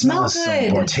important. Smell is good. so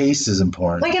important. Taste is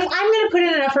important. Like if I'm gonna put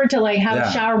in an effort to have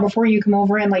a shower before you come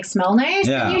over and smell nice,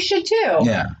 then you should too.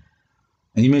 Yeah.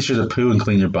 And you make sure to poo and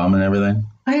clean your bum and everything.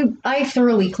 I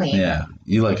thoroughly clean. Yeah.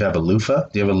 You have a loofah?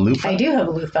 Do you have a loofah? I do have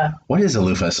a loofah. What is a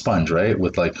loofah? A sponge, right?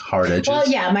 With hard edges? Well,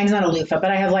 yeah, mine's not a loofah,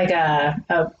 but I have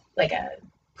a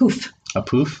poof. A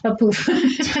poof? A poof.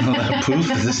 A poof?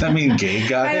 Does that mean gay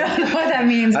guy? I don't know what that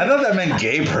means. I thought that meant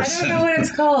gay I person. don't know what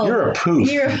it's called. You're a poof.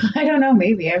 I don't know.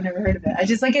 Maybe I've never heard of it. I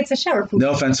just it's a shower poof.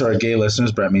 No offense to our gay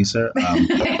listeners, Brett Meeser.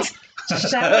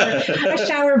 A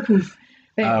shower poof.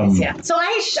 But anyways, yeah. So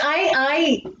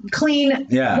I clean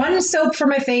one soap for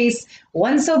my face,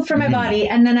 one soap for my body,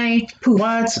 and then I poof.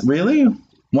 What? Really?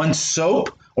 One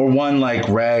soap or one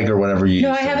rag or whatever you use?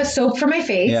 No, I have a soap for my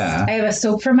face. Yeah. I have a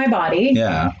soap for my body.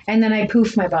 Yeah. And then I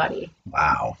poof my body.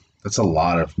 Wow. That's a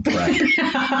lot of prep.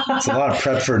 It's a lot of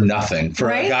prep for nothing.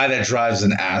 For a guy that drives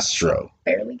an Astro.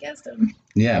 Barely kissed him.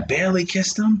 Yeah, barely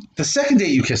kissed him. The second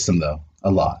date you kissed him, though.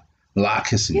 A lot. A lot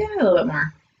kissing. Yeah, a little bit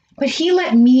more. But he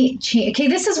let me change. Okay,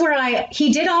 this is where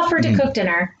he did offer to cook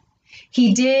dinner.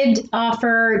 He did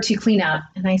offer to clean up.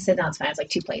 And I said, no, it's fine.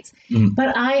 It's 2 plates.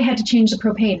 But I had to change the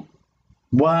propane.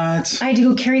 What? I had to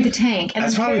go carry the tank. And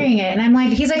I'm carrying it. And I'm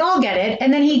like, he's like, I'll get it.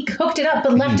 And then he hooked it up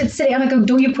but left it sitting. I'm like,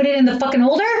 don't you put it in the fucking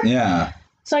holder? Yeah.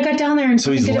 So I got down there and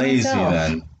so he's did lazy it myself.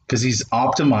 then. Because he's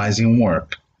optimizing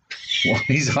work. Well,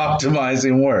 he's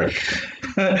optimizing work.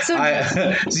 So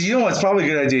you know what's probably a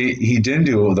good idea he didn't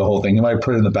do the whole thing. He might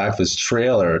put it in the back of his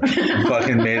trailer and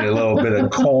fucking made a little bit of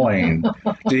coin.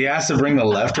 Did he ask to bring the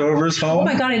leftovers home? Oh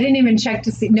my god, I didn't even check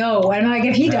to see. No, I'm like,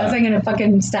 if he does, I'm gonna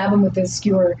fucking stab him with this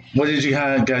skewer. What did you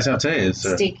guys have today?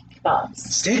 Steak kebabs.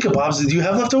 Steak kebabs? Do you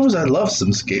have leftovers? I'd love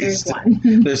some steak. There's one.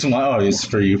 There's one. Oh, it's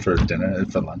for you for dinner,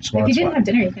 for lunch. Well, if you didn't have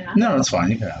dinner, you can have it. No, it's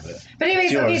fine. You can have it. But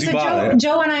anyways, okay, yours. so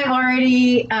Joe and I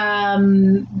already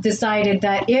decided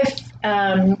that if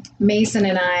Mason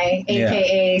and I,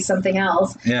 aka something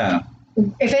else,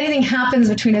 if anything happens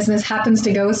between us and this happens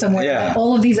to go somewhere,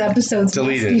 all of these episodes must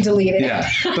be deleted. Yeah,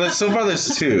 but so far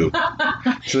there's 2.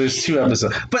 So there's 2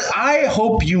 episodes. But I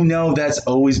hope you know that's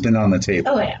always been on the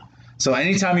table. Oh, yeah. So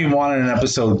anytime you wanted an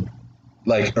episode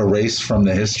like erased from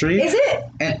the history. Is it?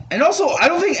 And also, I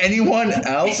don't think anyone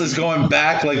else is going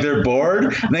back like they're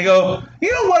bored and they go,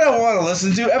 you know what I want to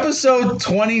listen to? Episode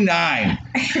 29.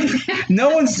 No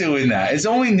one's doing that. It's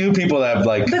only new people that have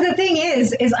like... But the thing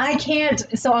is I can't...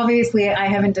 So obviously I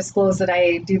haven't disclosed that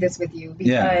I do this with you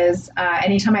because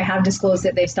anytime I have disclosed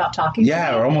it, they've stopped talking to me.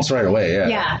 Or almost right away,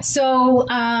 Yeah, so...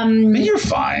 but you're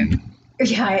fine.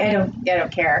 Yeah, I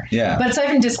don't care. Yeah. But so I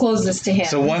haven't disclosed this to him.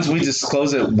 So once we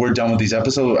disclose it, we're done with these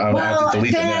episodes. I would have to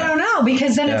delete them. I don't know,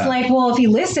 because then it's like, well, if he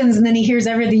listens and then he hears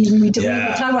everything we talk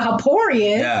about how poor he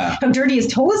is, how dirty his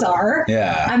toes are,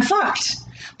 I'm fucked.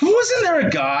 But wasn't there a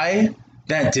guy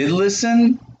that did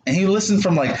listen? And he listened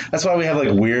from like, that's why we have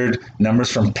like weird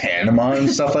numbers from Panama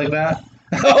and stuff like that.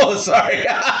 Oh, sorry.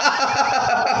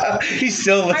 He's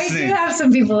still listening. I do have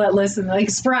some people that listen, like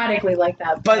sporadically like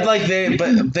that. But like they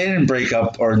didn't break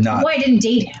up or not. Well, I didn't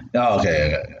date him. Oh,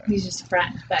 okay. He's just a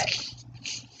friend,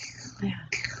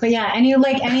 But yeah, any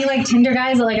Tinder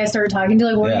guys that like I started talking to,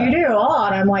 like, what do you do? Oh,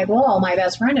 and I'm like, well, my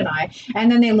best friend and I.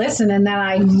 And then they listen, and then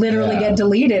I literally get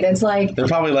deleted. It's like they're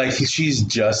probably like, she's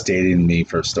just dating me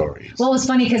for stories. Well, it was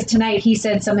funny because tonight he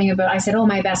said something about, I said, oh,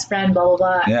 my best friend, blah blah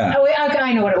blah. Yeah.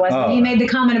 I know what it was. Oh. He made the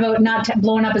comment about not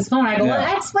blowing up his phone. I go, well,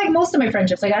 that's like most of my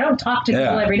friendships. Like I don't talk to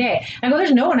people every day. I go,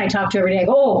 there's no one I talk to every day. I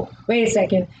go, oh, wait a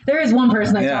second, there is one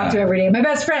person I talk to every day, my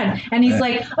best friend. And he's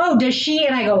like, oh, does she?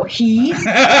 And I go, he.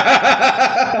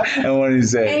 And what did he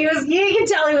say? And he was, you can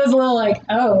tell he was a little like,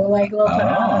 oh, like a little put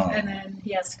off. And then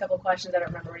he asked a couple questions. I don't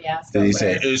remember what he asked. Did he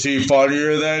say, is he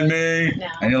funnier than me? No.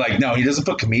 And you're like, no, he doesn't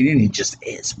put comedian. He just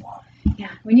is one.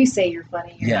 Yeah. When you say you're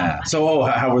funny. You're not funny. So,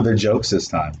 how were their jokes this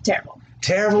time? Terrible.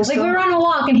 Terrible Like stuff? we were on a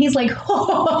walk and he's like,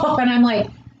 oh, and I'm like,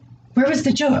 where was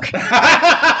the joke?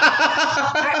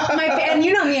 And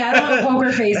you know me, I don't have a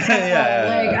poker face. Like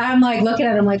I'm like looking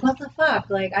at him like, what the fuck?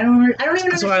 Like I don't even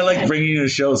understand. That's why I like bringing you to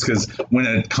shows, because when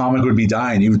a comic would be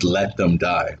dying, you would let them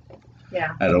die.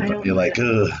 Yeah. You're like,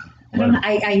 ugh.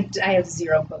 I have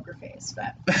zero poker face,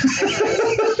 but.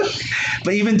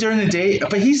 But even during the date,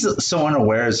 but he's so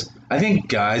unaware. I think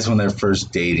guys, when they're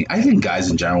first dating, I think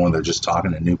guys in general, when they're just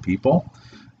talking to new people,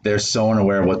 they're so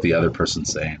unaware of what the other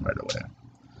person's saying right away.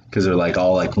 Because they're like,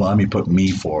 all like, well, let me put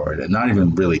me forward and not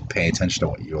even really pay attention to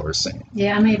what you're saying.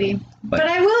 Yeah, maybe. But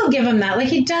I will give him that. Like,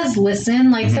 he does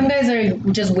listen. Like, some guys are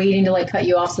just waiting to, like, cut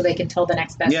you off so they can tell the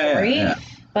next best story. Yeah.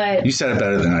 But you said it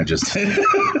better than I just did.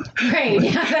 Right.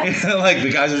 Yeah, like,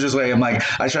 the guys are just waiting. I'm like,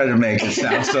 I try to make it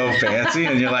sound so fancy.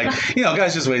 And you're like,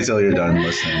 guys, just wait till you're done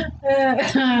listening.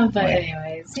 But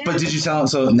anyways. Yeah. But did you tell him?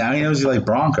 So now he knows you like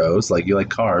Broncos, like you like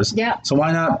cars. Yeah. So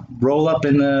why not roll up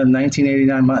in the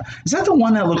 1989 Is that the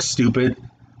one that looks stupid?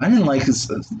 I didn't like a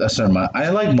certain I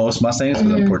like most Mustangs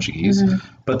because I'm Portuguese.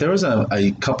 But there was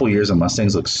a couple years of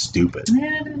Mustangs look stupid.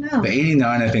 I don't know. The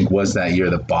 89, I think, was that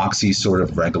year, the boxy sort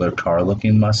of regular car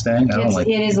looking Mustang. It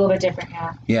is a little bit different,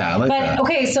 yeah. Yeah, I like that. But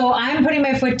okay, so I'm putting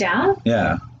my foot down.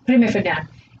 Yeah. Putting my foot down.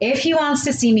 If he wants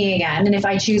to see me again, and if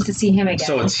I choose to see him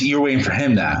again. So you're waiting for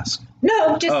him to ask.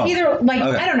 No, just either, like,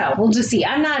 okay. I don't know. We'll just see.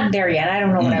 I'm not there yet. I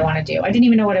don't know what I want to do. I didn't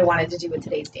even know what I wanted to do with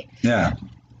today's date. Yeah.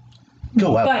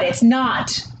 Go out. But it's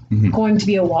not going to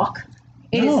be a walk.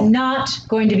 It is not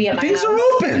going to be at my house. Things are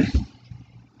open.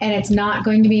 And it's not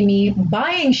going to be me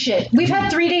buying shit. We've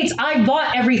had 3 dates. I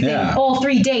bought everything. All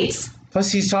 3 dates. Plus,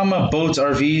 he's talking about boats,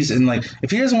 RVs, and, like,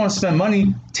 if he doesn't want to spend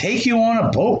money, take you on a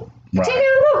boat ride. Take you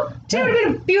on a boat. It would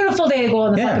have been a beautiful day to go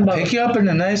on the fucking boat. Pick you up in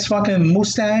a nice fucking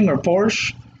Mustang or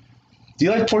Porsche. Do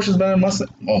you like Porsches better than Mustang?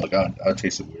 Oh, my God. That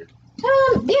tasted weird.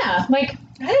 Yeah. Like,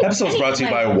 episode's brought to you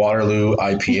by Waterloo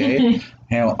IPA,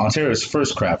 Ontario's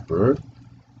first craft brewer.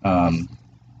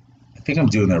 I think I'm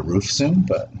doing their roof soon,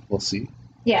 but we'll see.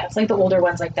 Yeah, it's like the older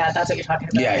ones like that. That's what you're talking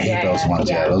about. Yeah, I hate those ones.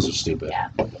 Yeah, those are stupid. Yeah.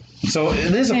 So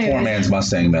it is a poor man's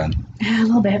Mustang, then. A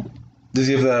little bit. Does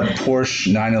he have the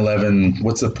Porsche 911?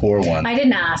 What's the poor one? I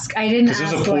didn't ask. Because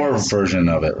there's a poor version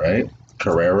of it, right?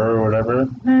 Carrera or whatever.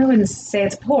 I wouldn't say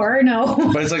it's poor, no.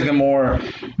 But it's like the more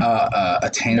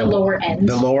attainable. The lower end.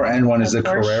 The lower end one is the Of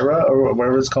course. Carrera or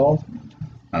whatever it's called.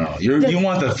 I don't know. You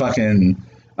want the fucking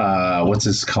what's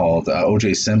this called?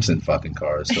 O.J. Simpson fucking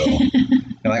cars. So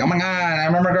you're like, oh my god, I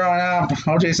remember growing up.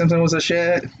 O.J. Simpson was a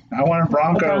shit. I want a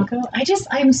Bronco. I'm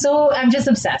just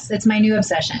obsessed. It's my new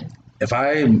obsession. If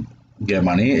I get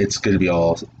money, it's going to be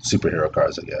all superhero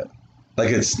cars I get. Like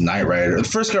it's Knight Rider. The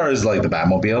first car is like the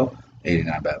Batmobile,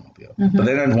 89 Batmobile. Mm-hmm. But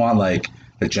then I'd want like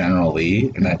the General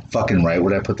Lee, and I'd fucking right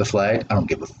where I put the flag. I don't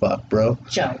give a fuck, bro.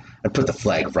 Joe. I put the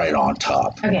flag right on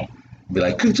top. Okay. Be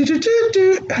like, and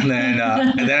then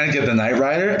I'd get the Knight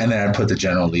Rider, and then I'd put the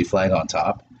General Lee flag on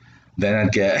top. Then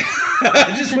I'd get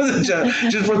just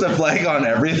put the flag on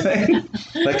everything,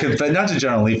 like not the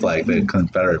General Lee flag, the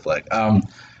Confederate flag.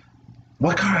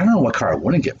 What car? I don't know what car I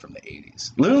wouldn't get from the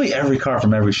 80s. Literally every car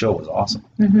from every show was awesome.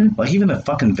 Mm-hmm. Like even the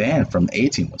fucking van from the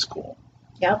A-Team was cool.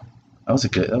 Yep. That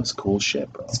was cool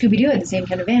shit, bro. Scooby-Doo had the same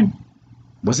kind of van.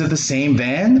 Was it the same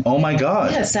van? Oh my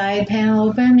god. Yeah, side panel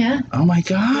open, yeah. Oh my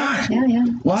god. Yeah.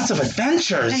 Lots of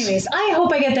adventures. Anyways, I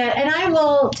hope I get that, and I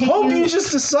will take Hope you. you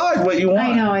just decide what you want.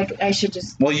 I know, I should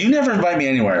just. Well, you never invite me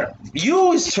anywhere. You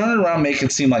always turn it around, make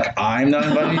it seem like I'm not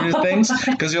inviting you to things.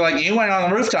 Because you're like, you went on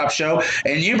the rooftop show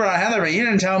and you brought Heather, but you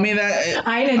didn't tell me that.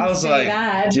 I didn't was say like,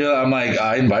 that. Yeah, I'm like,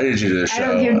 I invited you to the show. I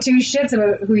don't give two shits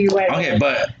about who you went Okay, with.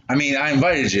 but I mean, I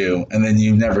invited you, and then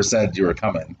you never said you were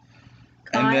coming.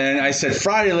 And then I said,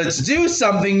 Friday, let's do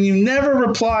something. You never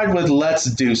replied with, let's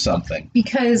do something.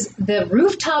 Because the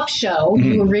rooftop show,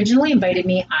 you originally invited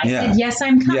me. I Yeah. said, yes,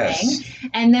 I'm coming. Yes.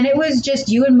 And then it was just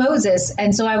you and Moses.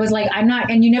 And so I was like, I'm not,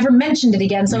 and you never mentioned it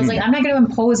again. So I was like, I'm not going to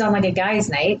impose on like a guy's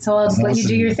night. So I'll just let you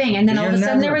do your thing. And then all of a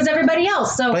sudden there was everybody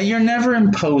else. So, But you're never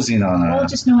imposing on her. well,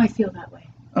 just know I feel that way.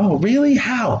 Oh, really?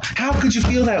 How? How could you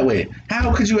feel that way?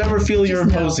 How could you ever feel you're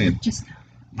Just know. imposing? Just know.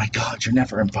 My God, you're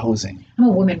never imposing. I'm a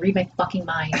woman. Read my fucking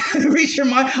mind. Reach your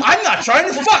mind. I'm not trying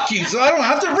to fuck you, so I don't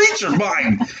have to reach your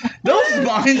mind. Those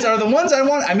minds are the ones I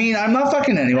want. I mean, I'm not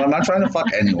fucking anyone. I'm not trying to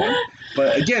fuck anyone.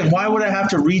 But again, why would I have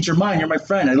to read your mind? You're my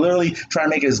friend. I literally try to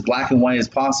make it as black and white as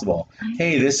possible.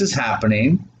 Hey, this is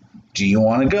happening. Do you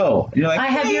want to go? And you're like, I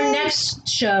have your next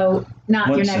show, not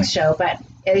your What's next show, but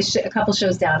a couple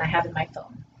shows down. I have in my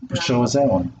phone. What show was that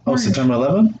one? Oh, Orange. September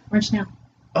 11th? Orange Now.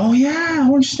 Oh, yeah.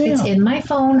 Orange Snail. It's in my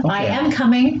phone. I Okay. am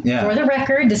coming. Yeah. For the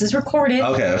record, this is recorded.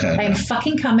 Okay. I am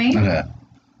fucking coming. Okay.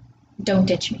 Don't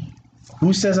ditch me.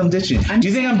 Who says I'm ditching you? Do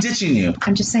you think I'm ditching you?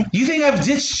 I'm just saying. You think I've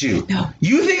ditched you? No.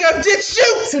 You think I've ditched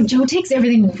you? So Joe takes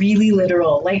everything really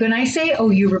literal. Like when I say, "Oh,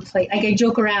 you replaced," like I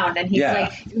joke around, and he's Yeah.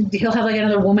 like, he'll have like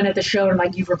another woman at the show, and I'm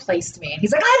like, "You've replaced me," and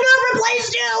he's like, "I've not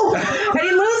replaced you," and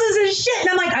he loses his shit, and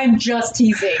I'm like, "I'm just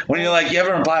teasing." When you're like, you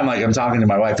haven't replied, I'm like, I'm talking to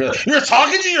my wife. You're like, you're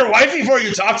talking to your wife before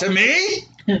you talk to me?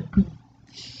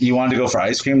 You wanted to go for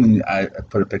ice cream, and I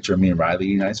put a picture of me and Riley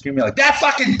eating ice cream. You're like, that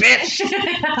fucking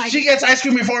bitch! She gets ice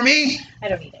cream before me? I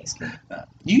don't eat ice cream.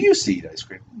 You used to eat ice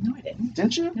cream, No, I didn't.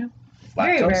 didn't you? No.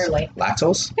 Lactose? Very rarely.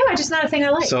 Lactose? No, it's just not a thing I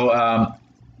like. So,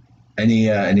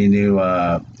 any new,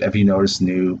 have you noticed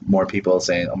more people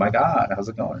saying, oh my God, how's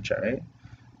it going, Cherry?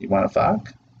 You want to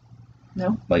fuck?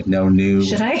 No. Like no new.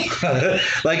 Should I?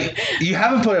 Like you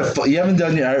haven't you haven't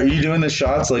done. Are you doing the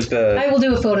shots like the? I will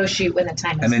do a photo shoot when the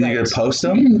time is And then right. you're gonna post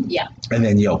them, Yeah. and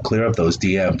then clear up those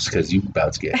DMs because you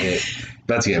about to get hit.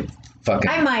 About to get fucking.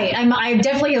 I might. I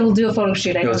definitely will do a photo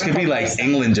shoot. I know It's the gonna be whole like place.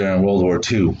 England during World War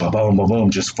II. Ba boom, ba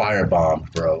boom, just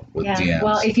firebombed, bro, with Yeah. DMs.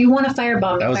 Well, if you want to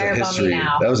firebomb, that was a firebomb history. me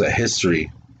now. That was a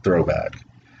history throwback.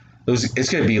 It's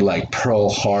gonna be like Pearl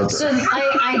Harbor. So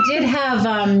I did have,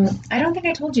 I don't think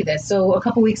I told you this. So a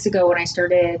couple weeks ago when I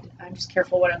started, I'm just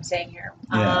careful what I'm saying here.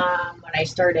 Yeah. When I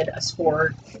started a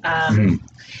sport, Mhm.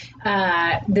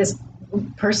 this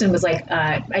person was like,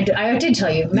 I did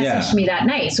tell you, messaged Yeah. me that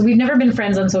night. So we've never been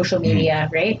friends on social media,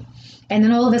 right? And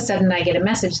then all of a sudden I get a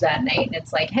message that night and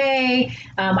it's like, hey,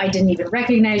 I didn't even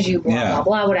recognize you, blah, Yeah. blah,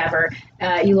 blah, whatever.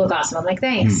 You look awesome. I'm like,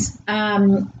 thanks.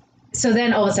 So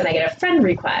then all of a sudden I get a friend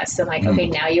request. I'm like, okay,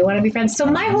 now you want to be friends. So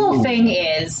my whole thing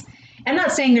is, I'm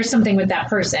not saying there's something with that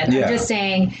person. Yeah. I'm just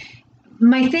saying,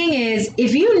 my thing is,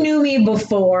 if you knew me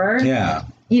before, Yeah.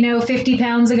 50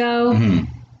 pounds ago, Mhm.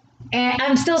 and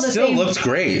I'm still the Still same. looks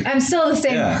great. I'm still the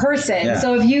same Yeah. person. Yeah.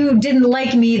 So if you didn't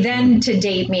like me then to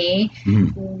date me,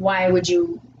 Mhm. why would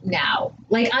you now?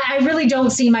 Like, I really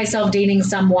don't see myself dating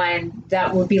someone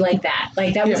that would be like that.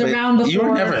 Like, that was Yeah, but around before You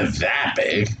were never that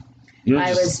big. You were I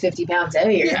just- was 50 pounds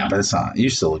heavier. Yeah, but it's not. You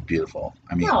still look beautiful.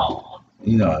 I mean, No.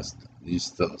 you're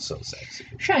still so sexy.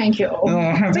 Thank you. Oh,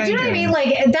 But thank you know what I you. mean?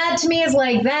 Like, that to me is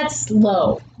like, that's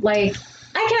low. Like,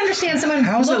 I can understand someone.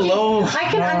 How's it low? I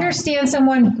can understand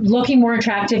someone looking more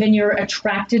attractive and you're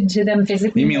attracted to them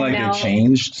physically. You mean like now. they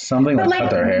changed something, But like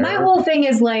cut their hair? my whole thing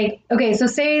is like, okay, so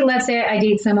let's say I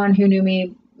date someone who knew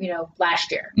me,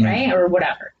 last year, right? Or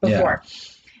whatever, before. Yeah.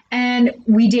 And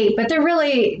we date, but they're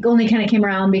really only kind of came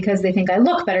around because they think I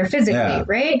look better physically,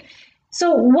 right?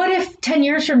 So what if 10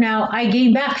 years from now I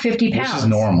gain back 50 pounds? Which is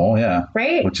normal, yeah.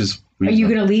 Right? Which is reasonable. Are you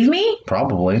going to leave me?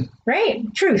 Probably.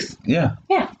 Right. Truth. Yeah.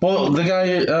 Yeah. Well, the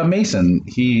guy, Mason,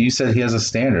 you said he has a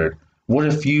standard. What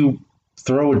if you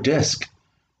throw a disc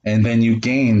and then you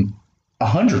gain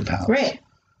 100 pounds? Right.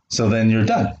 So then you're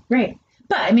done. Right.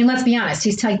 But, I mean, let's be honest.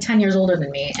 He's like 10 years older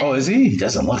than me. Oh, is he? He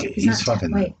doesn't look it. He's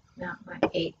fucking... Wait, no,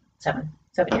 7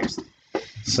 years.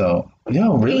 So,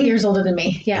 really? 8 years older than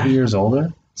me. Yeah. 8 years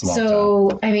older? It's a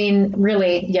long time. I mean,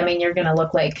 really, you're going to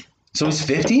look like... So he's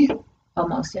 50?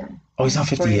 Almost, yeah. Oh, he's not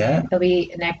 50 yet? He'll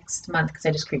be next month because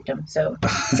I just creeped him. So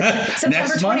September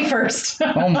Next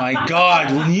 21st. Oh my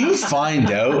God. When you find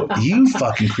out, you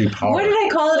fucking creep hard. What did I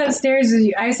call it upstairs?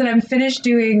 I said, I'm finished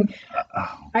doing...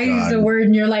 I used a word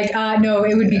and you're like, no,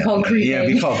 it would be called creeping. Yeah,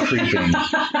 it'd be called creeping.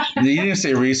 You didn't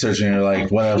say research and you're like,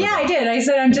 whatever. Yeah, I did. I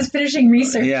said, I'm just finishing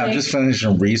research. Yeah, I'm just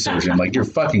finishing researching. Like, you're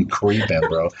fucking creeping,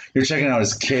 bro. You're checking out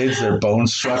his kids, their bone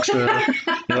structure.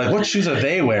 You're like, what shoes are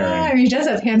they wearing? I mean, he does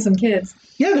have handsome kids.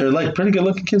 Yeah, they're like pretty good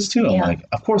looking kids too. I'm like,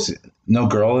 of course, no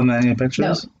girl in any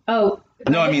pictures? No. Oh.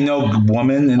 No, I mean no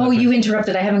woman in the you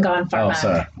interrupted. I haven't gone far. Oh,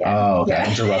 sorry. Yeah. Oh, okay. Yeah.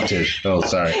 Interrupted. Oh,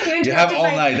 sorry. You have all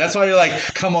night. That's why you're like,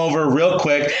 come over real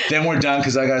quick. Then we're done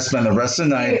because I got to spend the rest of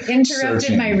the night You interrupted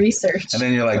searching. my research. And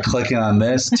then you're like clicking on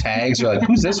this, tags. You're like,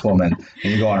 who's this woman?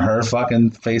 And you go on her fucking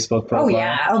Facebook profile. Oh,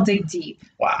 yeah. I'll dig deep.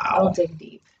 Wow. I'll dig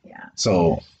deep. Yeah.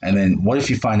 So, and then what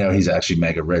if you find out he's actually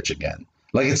mega rich again?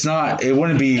 Like, it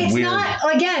wouldn't be weird.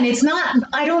 It's not,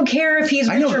 I don't care if he's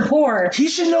rich or poor. He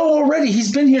should know already.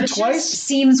 He's been here twice. It just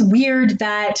seems weird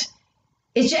that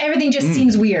everything just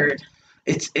seems weird.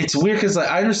 It's weird because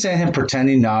I understand him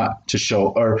pretending not to show,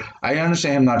 or I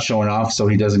understand him not showing off so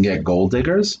he doesn't get gold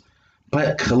diggers.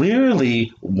 But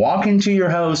clearly, walk into your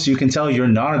house, you can tell you're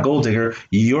not a gold digger.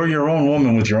 You're your own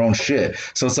woman with your own shit.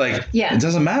 So it's like, it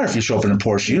doesn't matter if you show up in a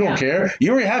Porsche. You don't care.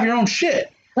 You already have your own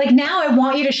shit. Like, now I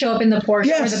want you to show up in the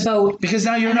Porsche or the boat. Because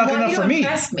now you're not good enough for me.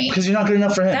 Because you're not good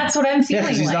enough for him. That's what I'm feeling. Yeah,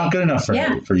 because he's not good enough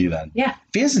for you then. Yeah.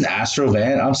 If he has an Astro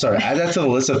van, I'm sorry, add that to the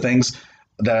list of things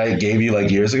that I gave you like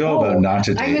years ago about not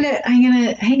to date. I'm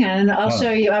gonna hang on. I'll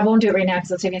show you. I won't do it right now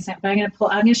because it'll take me a second. But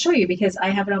I'm gonna show you because I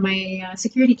have it on my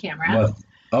security camera. What?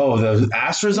 Oh, the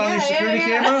Astra's on your security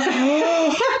camera?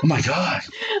 Oh my God.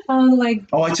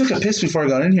 I took a piss before I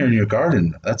got in here in your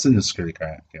garden. That's in the security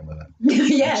camera then.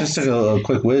 Yes. I just took a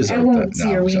quick whiz. I won't see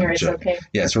your wiener. It's okay.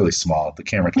 Yeah, it's really small. The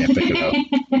camera can't pick it up.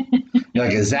 You're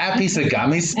like, is that piece of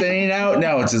gummy spinning out?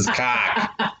 No, it's his cock.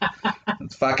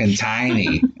 It's fucking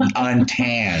tiny,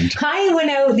 untanned. I went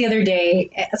out the other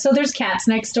day. So there's cats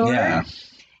next door. Yeah.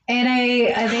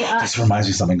 And this reminds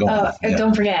me of something. Go on. Yeah.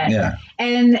 Don't forget. Yeah.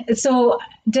 And so,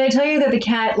 did I tell you that the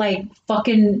cat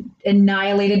fucking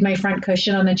annihilated my front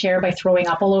cushion on the chair by throwing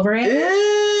up all over it?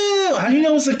 Ew! How do you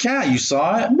know it's a cat? You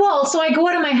saw it? Well, so I go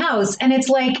out of my house and it's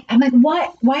like, I'm like,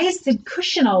 what? Why is the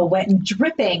cushion all wet and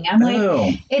dripping? I'm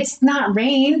like, it's not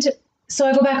rained. So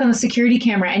I go back on the security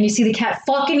camera and you see the cat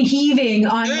fucking heaving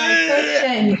on my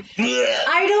cushion.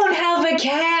 I don't have a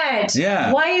cat.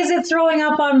 Yeah. Why is it throwing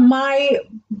up on my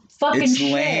fucking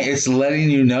shit? It's letting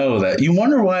you know that. You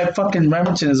wonder why fucking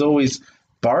Remington is always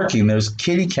barking. There's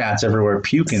kitty cats everywhere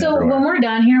puking everywhere. So when we're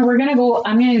done here,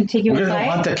 I'm going to take you outside. We're going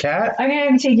to hunt the cat?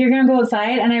 You're going to go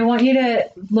outside and I want you to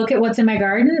look at what's in my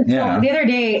garden. Yeah. So the other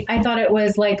day I thought it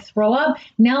was like throw up.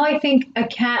 Now I think a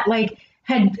cat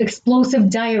had explosive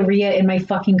diarrhea in my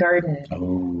fucking garden.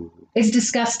 Oh. It's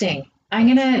disgusting.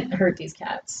 I'm going to hurt these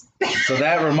cats. So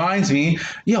that reminds me,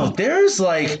 there's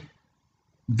the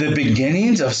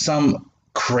beginnings of some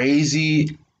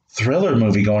crazy thriller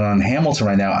movie going on in Hamilton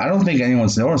right now. I don't think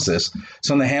anyone's noticed this.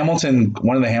 So in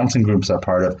one of the Hamilton groups I'm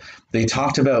part of, they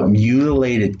talked about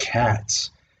mutilated cats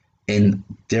in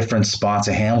different spots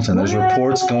of Hamilton. There's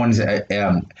reports going to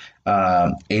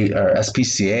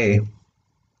SPCA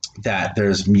that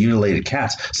there's mutilated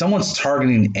cats. Someone's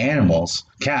targeting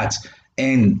cats,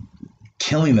 and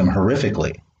killing them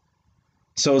horrifically.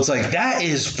 So it's like, that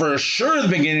is for sure the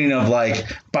beginning of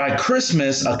by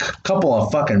Christmas, a couple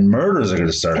of fucking murders are going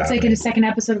to start happening. It's like in a second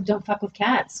episode of Don't Fuck with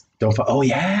Cats. Oh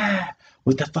yeah,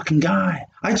 with the fucking guy.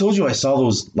 I told you I saw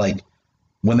those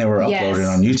when they were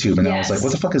uploaded on YouTube, and I was like,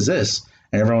 what the fuck is this?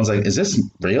 And everyone's like, is this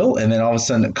real? And then all of a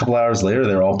sudden, a couple hours later,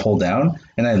 they're all pulled down,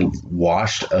 and I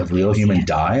watched a real human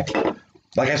die.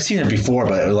 I've seen it before,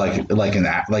 but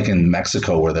like in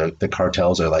Mexico, where the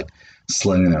cartels are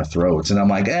slitting their throats. And I'm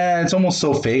like, it's almost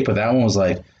so fake. But that one was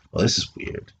like, well, this is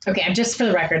weird. Okay, just for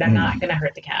the record, I'm not going to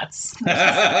hurt the cats.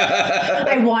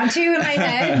 I want to in my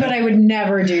head, but I would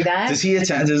never do that.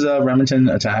 Does Remington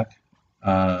attack?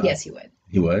 Yes, he would.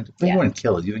 He would? Yeah. He wouldn't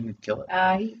kill it. You think he'd kill it?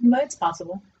 It's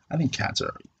possible. I think cats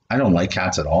are... I don't like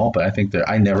cats at all, but I think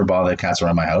I never bother cats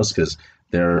around my house because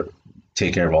they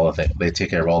take care of all the things. They take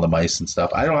care of all the mice and stuff.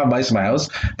 I don't have mice in my house,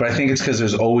 but I think it's because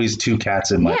there's always 2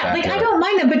 cats in my backyard. I don't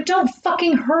mind them, but don't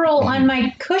fucking hurl on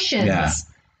my cushions. Yeah.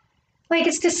 Like,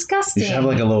 it's disgusting. You should have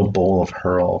like a little bowl of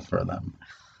hurl for them.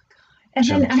 And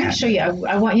then I'm going to show you.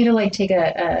 I want you to like take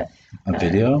a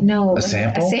video? No. A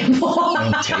sample? A sample.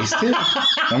 Want to taste it?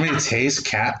 Want me to taste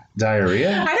cat diarrhea?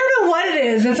 I don't know what it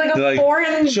is. It's like a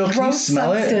foreign Joe, gross can you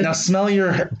smell substance. it? Now smell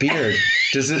your beard.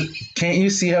 Can't you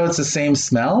see how it's the same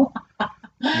smell?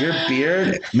 Your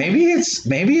beard, maybe it's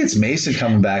Mason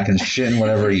coming back and shitting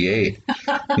whatever he ate.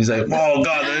 He's like, oh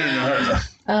God, that didn't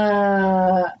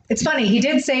hurt. It's funny. He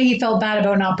did say he felt bad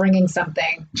about not bringing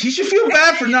something. He should feel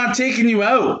bad for not taking you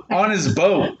out on his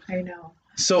boat. I know.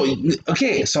 So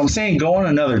I'm saying go on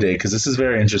another day because this is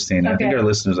very interesting. I think our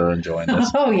listeners are enjoying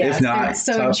this. Oh yeah, if not, I'm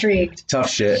so intrigued. Tough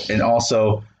shit, and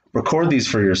also record these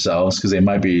for yourselves because they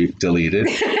might be deleted,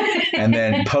 and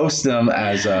then post them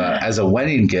as a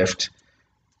wedding gift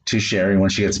to Sherry when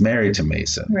she gets married to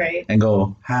Mason. Right. And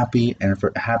go happy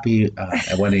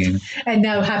wedding. And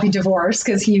now happy divorce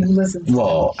because he listens.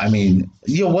 Well, I mean,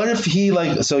 what if he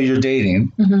so you're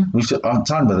dating, I'm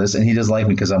talking about this, and he doesn't like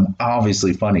me because I'm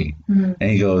obviously funny. And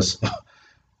he goes,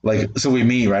 so we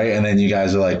meet, right? And then you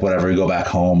guys are like, whatever, you go back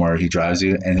home or he drives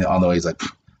you. And on the way, he's like,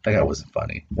 that guy wasn't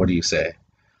funny. What do you say?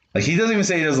 Like, he doesn't even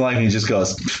say he doesn't like me. He just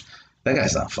goes, that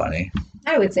guy's not funny.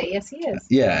 I would say, yes, he is.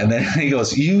 Yeah, and then he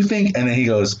goes, you think, and then he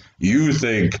goes, you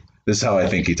think, this is how I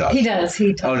think he talks. He does.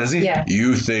 Oh, does he? Yeah.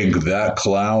 You think that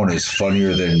clown is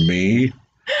funnier than me?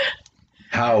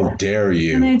 How dare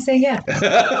you? And I'd say, yeah.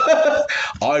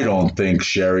 I don't think,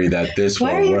 Sherry, that this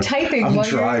Why will are you work. typing? I'm while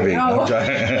you're- driving. Oh.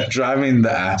 I'm driving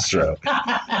the Astro.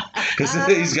 Because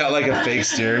he's got like a fake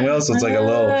steering wheel, so it's like a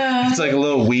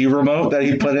little Wii remote that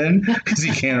he put in because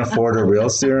he can't afford a real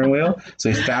steering wheel. So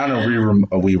he found a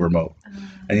Wii remote,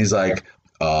 and he's like,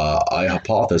 I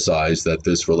hypothesize that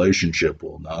this relationship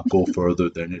will not go further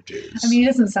than it is. I mean, he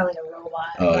doesn't sound like a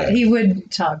robot, but he would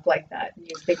talk like that and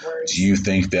use big words. Do you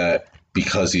think that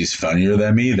because he's funnier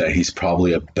than me, that he's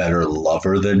probably a better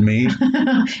lover than me?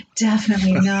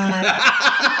 Definitely not.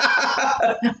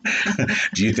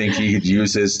 Do you think he could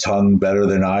use his tongue better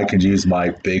than I could use my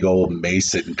big old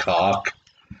Mason cock?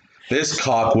 This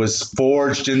cock was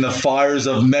forged in the fires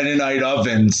of Mennonite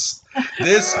ovens.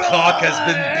 This cock has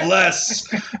been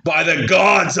blessed by the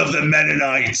gods of the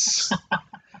Mennonites.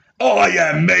 I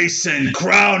am Mason,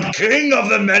 crowned king of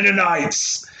the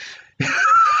Mennonites.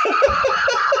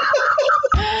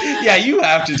 Yeah, you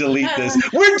have to delete this.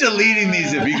 We're deleting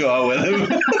these if you go out with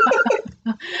him.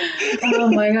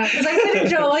 Oh my god! Because I said to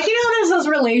Joe, there's those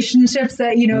relationships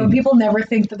that people never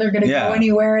think that they're going to go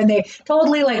anywhere, and they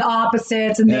totally like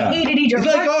opposites, and they hated each other.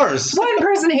 It's like ours. One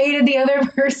person hated the other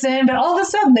person, but all of a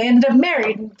sudden they ended up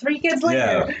married, and 3 kids later.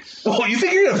 Yeah. Oh, you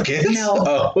think you're gonna have kids? No.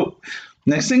 Oh.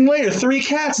 Next thing later, 3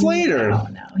 cats later.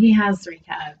 No, he has 3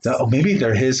 cats. Oh, maybe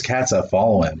they're his cats that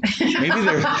follow him.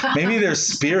 Maybe they're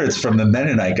spirits from the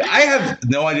Mennonite. I have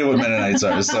no idea what Mennonites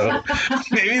are, so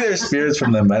maybe they're spirits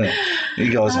from the Mennonite. He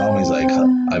goes home. He's like,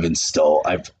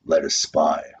 I've let a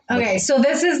spy. Okay, so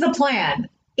this is the plan.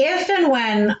 If and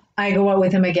when I go out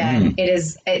with him again,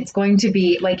 it's going to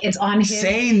be like it's on his.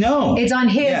 Say no. It's on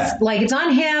his. Yeah. Like it's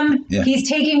on him. Yeah. He's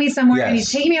taking me somewhere, and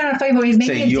he's taking me on a flight, but he's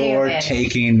making Say a day of you're it.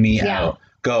 taking me out.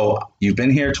 Go. You've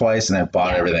been here twice, and I've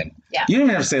bought everything. Yeah. You don't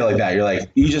even have to say it like that. You're like,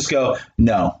 you just go,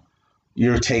 no.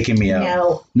 You're taking me out.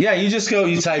 No. Yeah, you just go,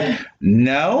 you type,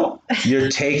 no, you're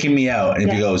taking me out. And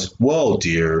if he goes, well,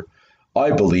 dear,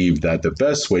 I believe that the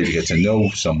best way to get to know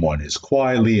someone is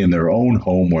quietly in their own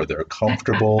home where they're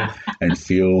comfortable and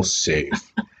feel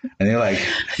safe. And you're like,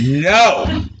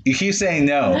 no. You keep saying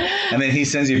no. And then he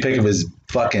sends you a pic of his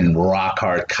fucking rock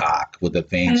hard cock with the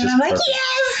veins And just I'm like, perfect.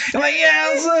 yes. I'm like,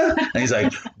 yes. And he's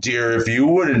like, dear, if you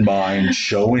wouldn't mind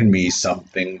showing me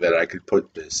something that I could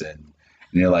put this in.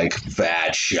 And you're like,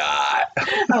 bad shot.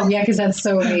 Oh, yeah, because that's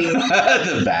so me.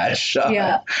 The bad shot.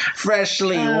 Yeah.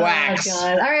 Freshly waxed. Oh,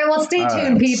 God. All right, well, stay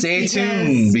tuned, people. Stay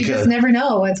tuned. You just never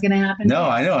know what's going to happen. No,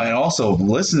 I know. And also,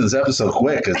 listen to this episode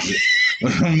quick because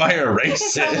we might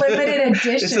erase it. It's a limited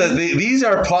edition. These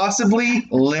are possibly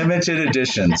limited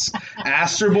editions.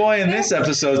 Astro Boy in this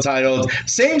episode titled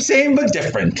Same, But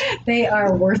Different. They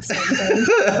are worth something.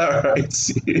 All right.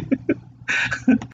 See you.